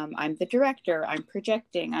 I'm the director, I'm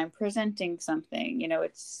projecting, I'm presenting something,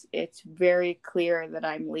 it's very clear that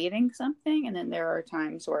I'm leading something. And then there are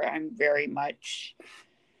times where I'm very much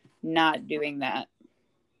not doing that.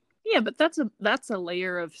 Yeah, but that's a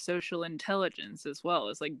layer of social intelligence as well,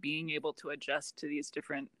 as like being able to adjust to these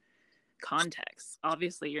different contexts.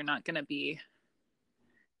 Obviously, you're not going to be,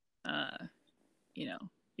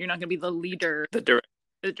 you're not going to be the leader, the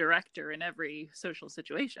director in every social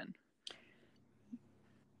situation.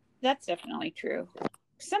 That's definitely true.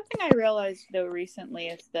 Something I realized though recently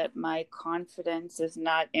is that my confidence is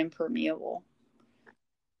not impermeable.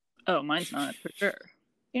 Oh, mine's not, for sure.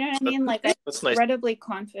 You know what I mean? Like I'm incredibly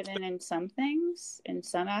confident in some things, in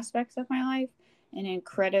some aspects of my life, and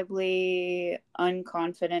incredibly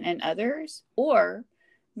unconfident in others. Or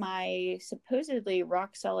my supposedly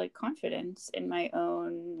rock solid confidence in my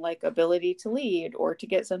own like ability to lead or to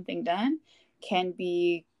get something done can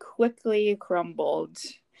be quickly crumbled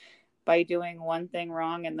by doing one thing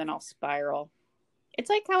wrong, and then I'll spiral. It's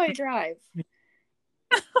like how I drive.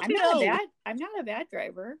 I'm not a bad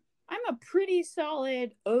driver. I'm a pretty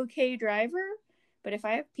solid, okay driver. But if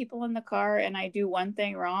I have people in the car and I do one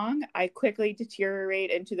thing wrong, I quickly deteriorate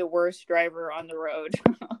into the worst driver on the road.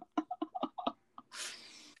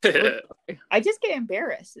 I just get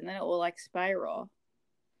embarrassed, and then it will like spiral.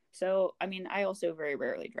 So, I mean, I also very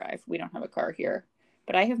rarely drive. We don't have a car here.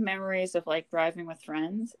 But I have memories of like driving with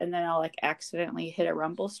friends, and then I'll like accidentally hit a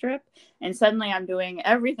rumble strip, and suddenly I'm doing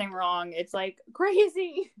everything wrong. It's like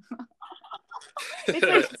crazy. It's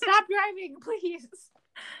like, stop driving, please.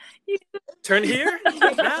 Turn here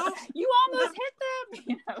now. You almost hit them.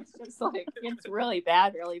 It's just like it's really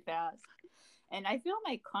bad, really fast. And I feel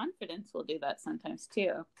my confidence will do that sometimes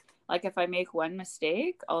too. Like if I make one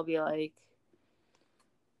mistake, I'll be like,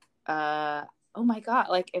 oh my God,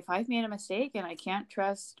 like if I've made a mistake and I can't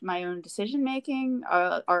trust my own decision making,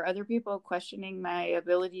 are other people questioning my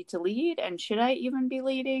ability to lead? And should I even be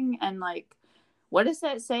leading? And like, what does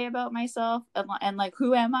that say about myself? And like,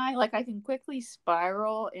 who am I? Like, I can quickly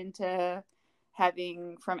spiral into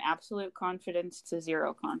having from absolute confidence to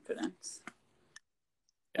zero confidence.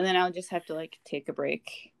 And then I'll just have to like take a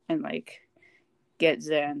break and like get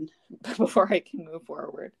zen before I can move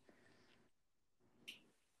forward.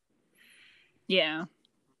 Yeah.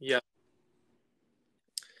 Yeah.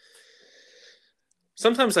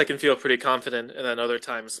 Sometimes I can feel pretty confident, and then other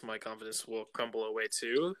times my confidence will crumble away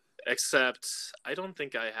too. Except I don't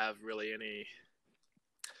think I have really any.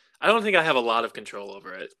 I don't think I have a lot of control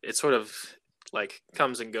over it. It sort of like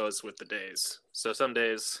comes and goes with the days. So some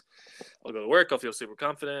days I'll go to work, I'll feel super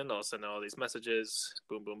confident, I'll send out all these messages,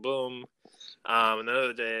 boom, boom, boom. And then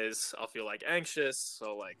other days I'll feel like anxious,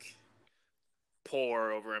 so like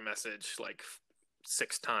pore over a message like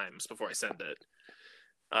 6 times before I send it.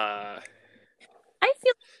 I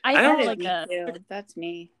feel I I have don't- like me a too. That's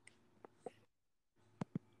me.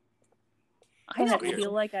 I don't Weird.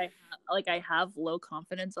 feel like I have low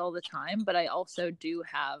confidence all the time, but I also do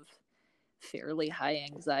have fairly high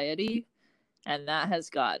anxiety, and that has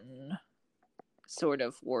gotten sort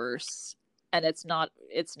of worse. And it's not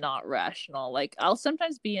rational. Like I'll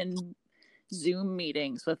sometimes be in Zoom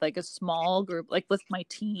meetings with like a small group, like with my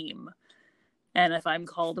team, and if I'm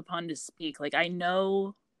called upon to speak, like I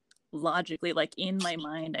know logically, like in my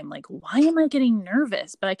mind, I'm like, why am I getting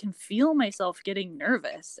nervous? But I can feel myself getting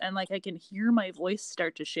nervous, and like I can hear my voice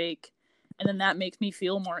start to shake, and then that makes me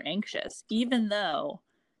feel more anxious, even though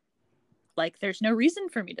like there's no reason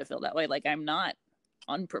for me to feel that way. Like I'm not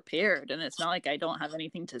unprepared, and it's not like I don't have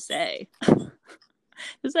anything to say.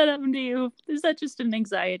 Does that happen to you? Is that just an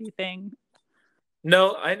anxiety thing?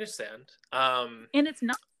 No, I understand. And it's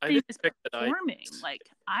not I the same did as think that performing. Like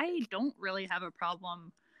I don't really have a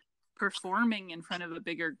problem performing in front of a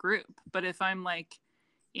bigger group, but if I'm like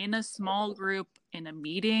in a small group in a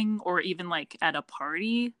meeting or even like at a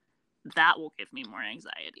party, that will give me more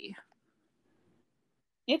anxiety.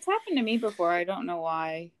 It's happened to me before. I don't know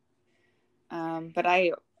why. But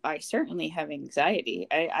I certainly have anxiety.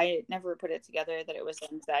 I never put it together that it was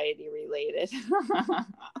anxiety related.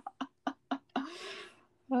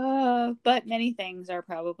 But many things are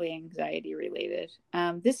probably anxiety related.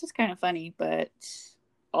 This is kind of funny, but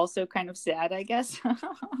also kind of sad, I guess.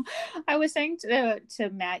 I was saying to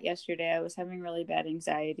Matt yesterday, I was having really bad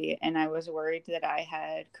anxiety and I was worried that I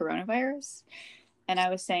had coronavirus. And I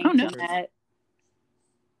was saying to Matt,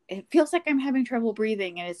 it feels like I'm having trouble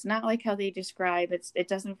breathing, and it's not like how they describe it. It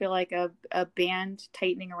doesn't feel like a band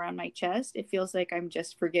tightening around my chest. It feels like I'm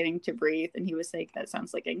just forgetting to breathe. And he was like, that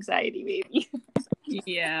sounds like anxiety, baby.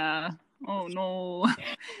 Yeah. Oh no.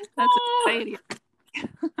 That's anxiety.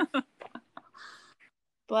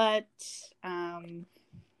 But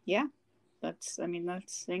yeah, that's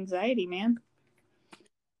anxiety, man.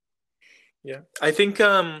 Yeah. I think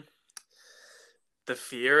the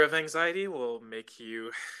fear of anxiety will make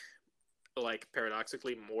you like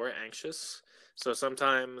paradoxically more anxious. So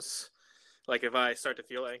sometimes like if I start to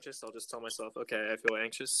feel anxious, I'll just tell myself, okay, I feel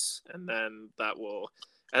anxious, and then that will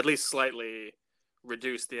at least slightly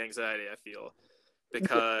reduce the anxiety I feel,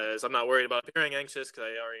 because I'm not worried about appearing anxious because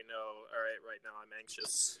I already know, all right now I'm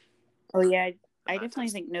anxious. Oh yeah, I definitely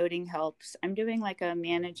think noting helps. I'm doing like a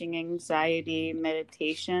managing anxiety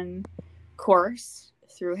meditation course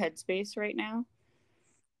through Headspace right now,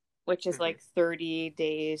 which is like 30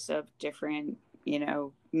 days of different,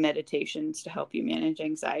 meditations to help you manage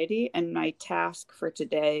anxiety. And my task for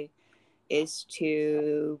today is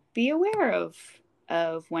to be aware of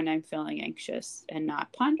when I'm feeling anxious and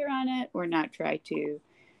not ponder on it or not try to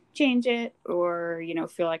change it or,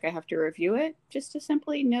 feel like I have to review it. Just to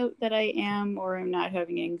simply note that I am or am not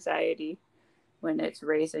having anxiety when it's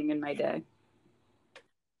raising in my day.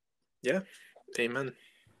 Yeah. Amen.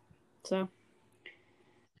 So,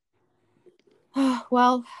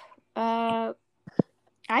 well,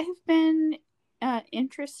 I have been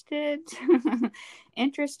interested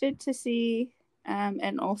to see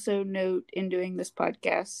and also note in doing this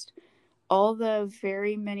podcast all the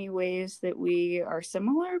very many ways that we are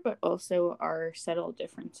similar, but also our subtle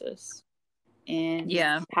differences in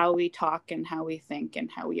how we talk and how we think and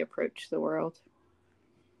how we approach the world.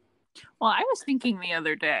 Well, I was thinking the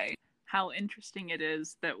other day how interesting it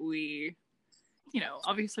is that we,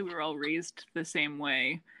 obviously we were all raised the same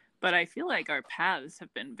way, but I feel like our paths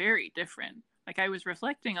have been very different. Like I was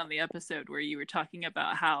reflecting on the episode where you were talking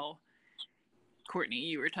about how, Courtney,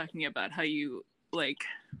 you were talking about how you like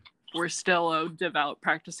were still a devout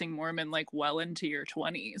practicing Mormon like well into your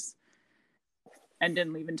 20s and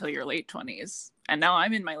didn't leave until your late 20s. And now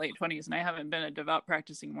I'm in my late 20s and I haven't been a devout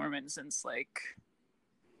practicing Mormon since like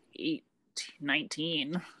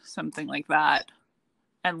 19, something like that.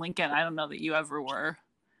 And Lincoln, I don't know that you ever were.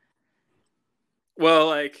 Well,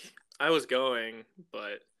 like, I was going,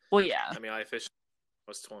 but Well, yeah, I mean, I officially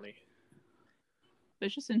was 20.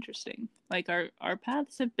 it's just interesting. Like our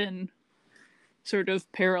paths have been sort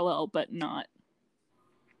of parallel, but not,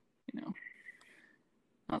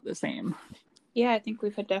 not the same. Yeah, I think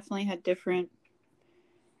we've definitely had different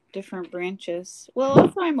branches. Well,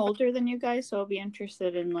 also I'm older than you guys, so I'll be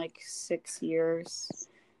interested in like 6 years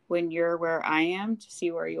when you're where I am to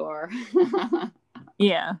see where you are.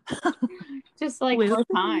 Yeah. Just like more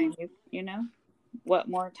time, what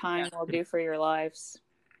more time will do for your lives.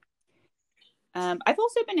 I've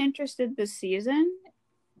also been interested this season.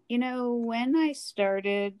 When I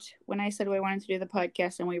said I wanted to do the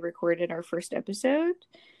podcast and we recorded our first episode,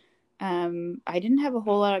 I didn't have a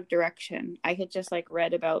whole lot of direction. I had just like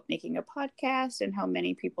read about making a podcast and how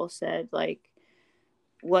many people said like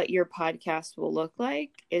what your podcast will look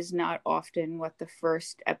like is not often what the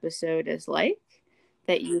first episode is like,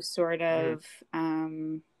 that you sort of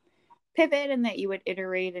pivot and that you would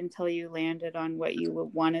iterate until you landed on what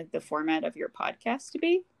you wanted the format of your podcast to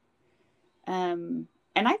be.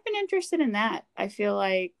 And I've been interested in that. I feel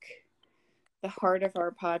like the heart of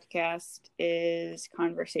our podcast is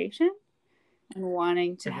conversation and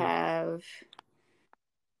wanting to have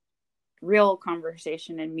real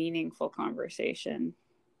conversation and meaningful conversation,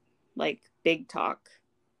 like big talk.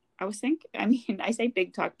 I say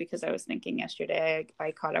big talk because I was thinking yesterday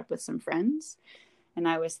I caught up with some friends and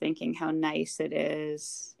I was thinking how nice it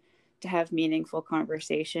is to have meaningful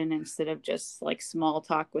conversation instead of just like small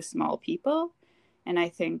talk with small people. And I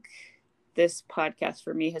think this podcast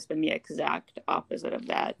for me has been the exact opposite of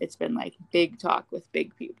that. It's been like big talk with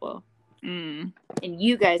big people. And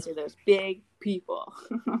you guys are those big people.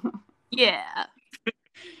 Yeah.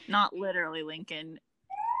 Not literally, Lincoln.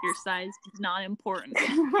 Your size is not important.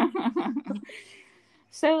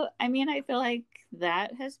 So, I feel like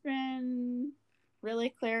that has been really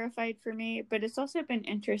clarified for me, but it's also been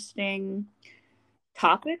interesting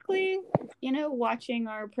topically, watching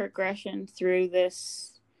our progression through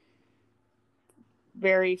this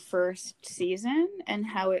very first season and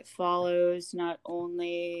how it follows not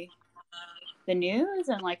only the news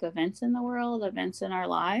and like events in the world, events in our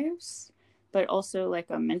lives, but also like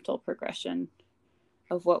a mental progression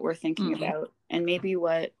of what we're thinking about and maybe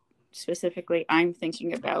what specifically I'm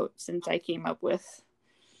thinking about, since I came up with,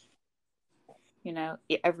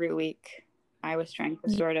 every week I was trying to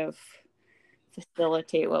sort of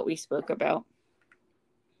facilitate what we spoke about.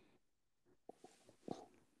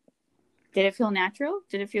 Did it feel natural?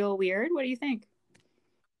 Did it feel weird? What do you think?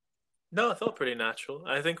 No, it felt pretty natural.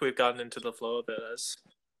 I think we've gotten into the flow of it as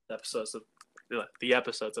the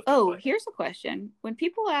episodes of. Oh, here's a question. When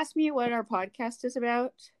people ask me what our podcast is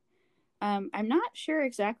about, I'm not sure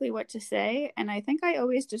exactly what to say, and I think I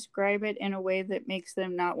always describe it in a way that makes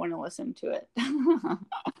them not want to listen to it.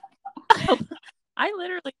 I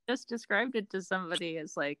literally just described it to somebody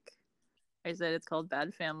as like, I said it's called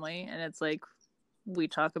Bad Family, and it's like we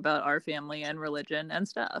talk about our family and religion and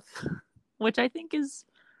stuff, which I think is,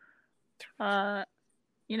 a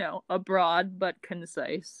broad but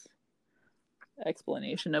concise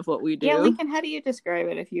explanation of what we do. Yeah, Lincoln, how do you describe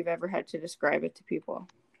it if you've ever had to describe it to people?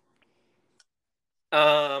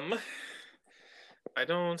 I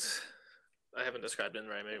haven't described it in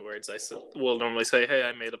very many words. Will normally say, hey,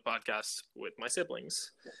 I made a podcast with my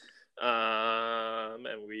siblings.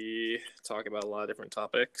 And we talk about a lot of different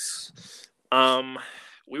topics.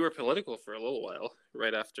 We were political for a little while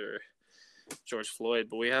right after George Floyd,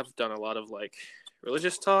 but we have done a lot of like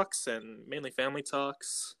religious talks and mainly family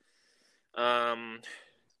talks. And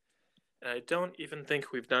I don't even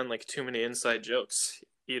think we've done like too many inside jokes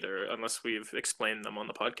either, unless we've explained them on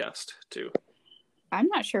the podcast too. I'm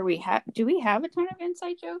not sure we have. Do we have a ton of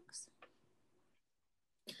inside jokes?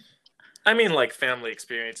 I mean, like family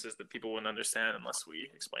experiences that people wouldn't understand unless we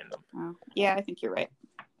explain them. Oh, yeah, I think you're right.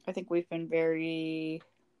 I think we've been very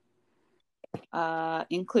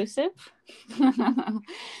inclusive.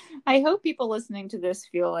 I hope people listening to this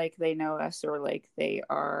feel like they know us, or like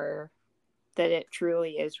that it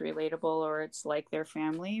truly is relatable, or it's like their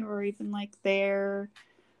family, or even like they're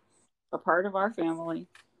a part of our family.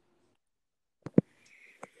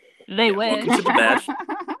 They wish. Welcome to the bad.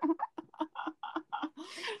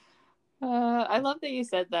 I love that you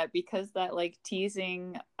said that, because that like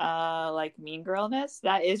teasing, like mean girlness,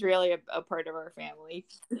 that is really a part of our family.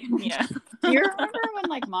 Yeah. Do you remember when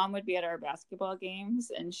like mom would be at our basketball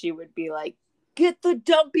games and she would be like, "Get the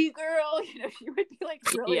dumpy girl," you know, she would be like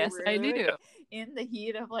really Yes, rude I do. in the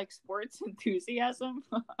heat of like sports enthusiasm.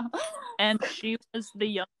 And she was the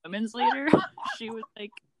young women's leader. She was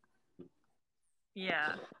like,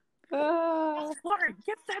 yeah. Lauren,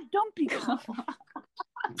 get that dumpy girl.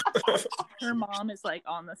 Her mom is like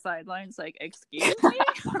on the sidelines, like, excuse me?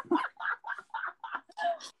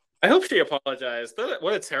 I hope she apologized.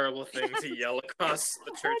 What a terrible thing to yell across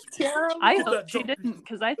the church. Terrible. I Get hope that she dumpy didn't,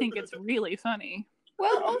 because I think it's really funny.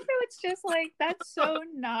 Well, also it's just like, that's so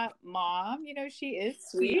not mom. You know, she is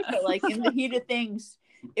sweet, but like in the heat of things,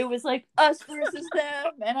 it was like us versus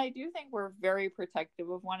them. And I do think we're very protective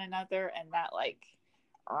of one another, and that like,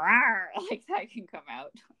 rawr, like that can come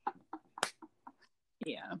out.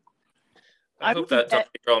 Yeah. I hope that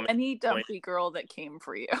dumpy girl makes Any a point. dumpy girl that came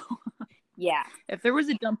for you. Yeah, If there was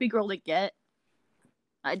a dumpy girl to get,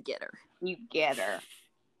 I'd get her. you get her.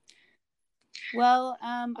 Well,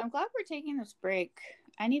 I'm glad we're taking this break.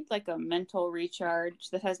 I need like a mental recharge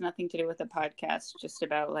that has nothing to do with the podcast, just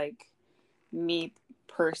about like me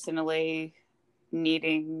personally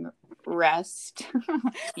needing rest.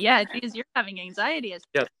 Yeah, geez, you're having anxiety.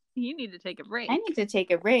 Yeah. You need to take a break. I need to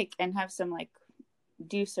take a break and have some like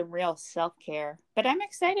do some real self-care. But I'm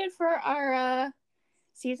excited for our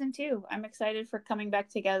season 2. I'm excited for coming back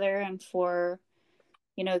together and for,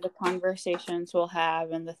 you know, the conversations we'll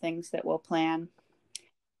have and the things that we'll plan.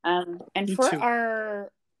 And Me for too.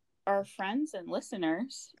 our friends and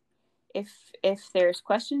listeners, if there's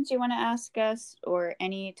questions you want to ask us or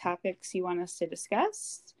any topics you want us to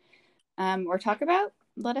discuss or talk about,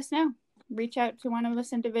 let us know. Reach out to one of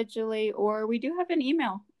us individually, or we do have an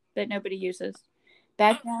email that nobody uses. Oh,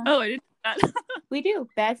 I didn't know that. We do.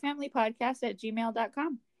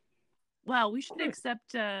 badfamilypodcast@gmail.com. Wow, we should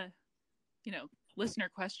accept, listener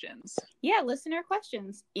questions. Yeah, listener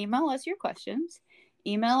questions. Email us your questions.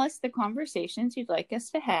 Email us the conversations you'd like us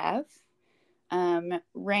to have.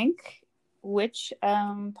 Rank which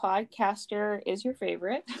podcaster is your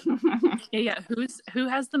favorite. Yeah. Who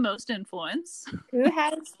has the most influence? Who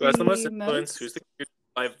has the most influence? Who's the cutest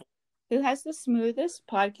live? Who has the smoothest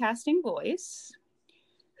podcasting voice?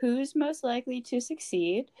 Who's most likely to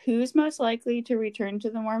succeed? Who's most likely to return to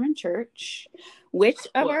the Mormon Church? Which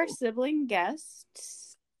of our sibling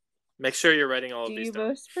guests Make sure you're writing all of do these you down.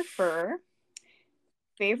 most prefer?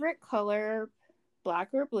 Favorite color, black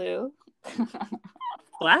or blue?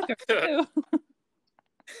 Black or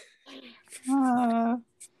blue?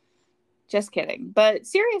 Just kidding. But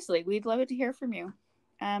seriously, we'd love it to hear from you.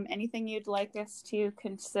 Anything you'd like us to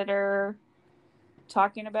consider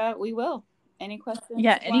talking about, we will. Any questions?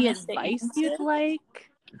 Yeah, you any want us to advice answer? you'd like?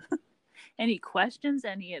 Any questions?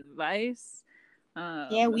 Any advice?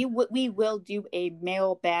 Yeah, we will do a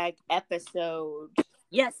mailbag episode.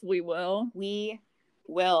 Yes, we will. We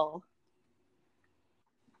will.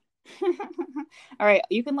 All right,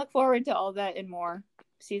 you can look forward to all that and more.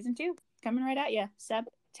 Season 2 coming right at you.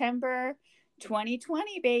 September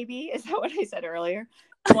 2020, baby. Is that what I said earlier?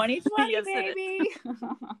 2020, Yes, baby.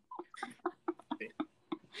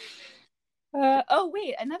 Oh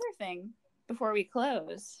wait, another thing before we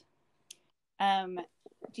close. Do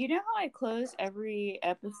you know how I close every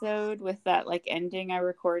episode with that like ending I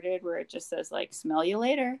recorded where it just says like "smell you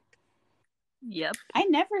later"? Yep. I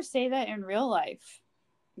never say that in real life.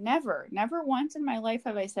 Never once in my life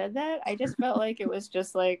have I said that. I just felt like it was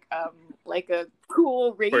just like a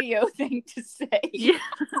cool radio thing to say. Yeah.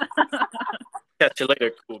 Catch you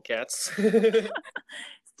later, cool cats.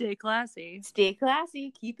 Stay classy. Stay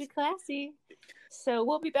classy. Keep it classy. So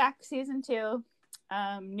we'll be back season 2.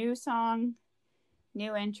 New song,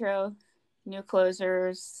 new intro, new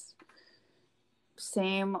closers,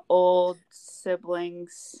 same old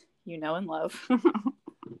siblings you know and love.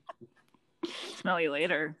 Smell you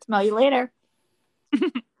later. Smell you later.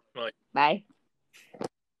 Bye. Bye.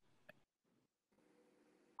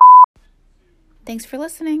 Thanks for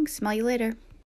listening. Smell you later.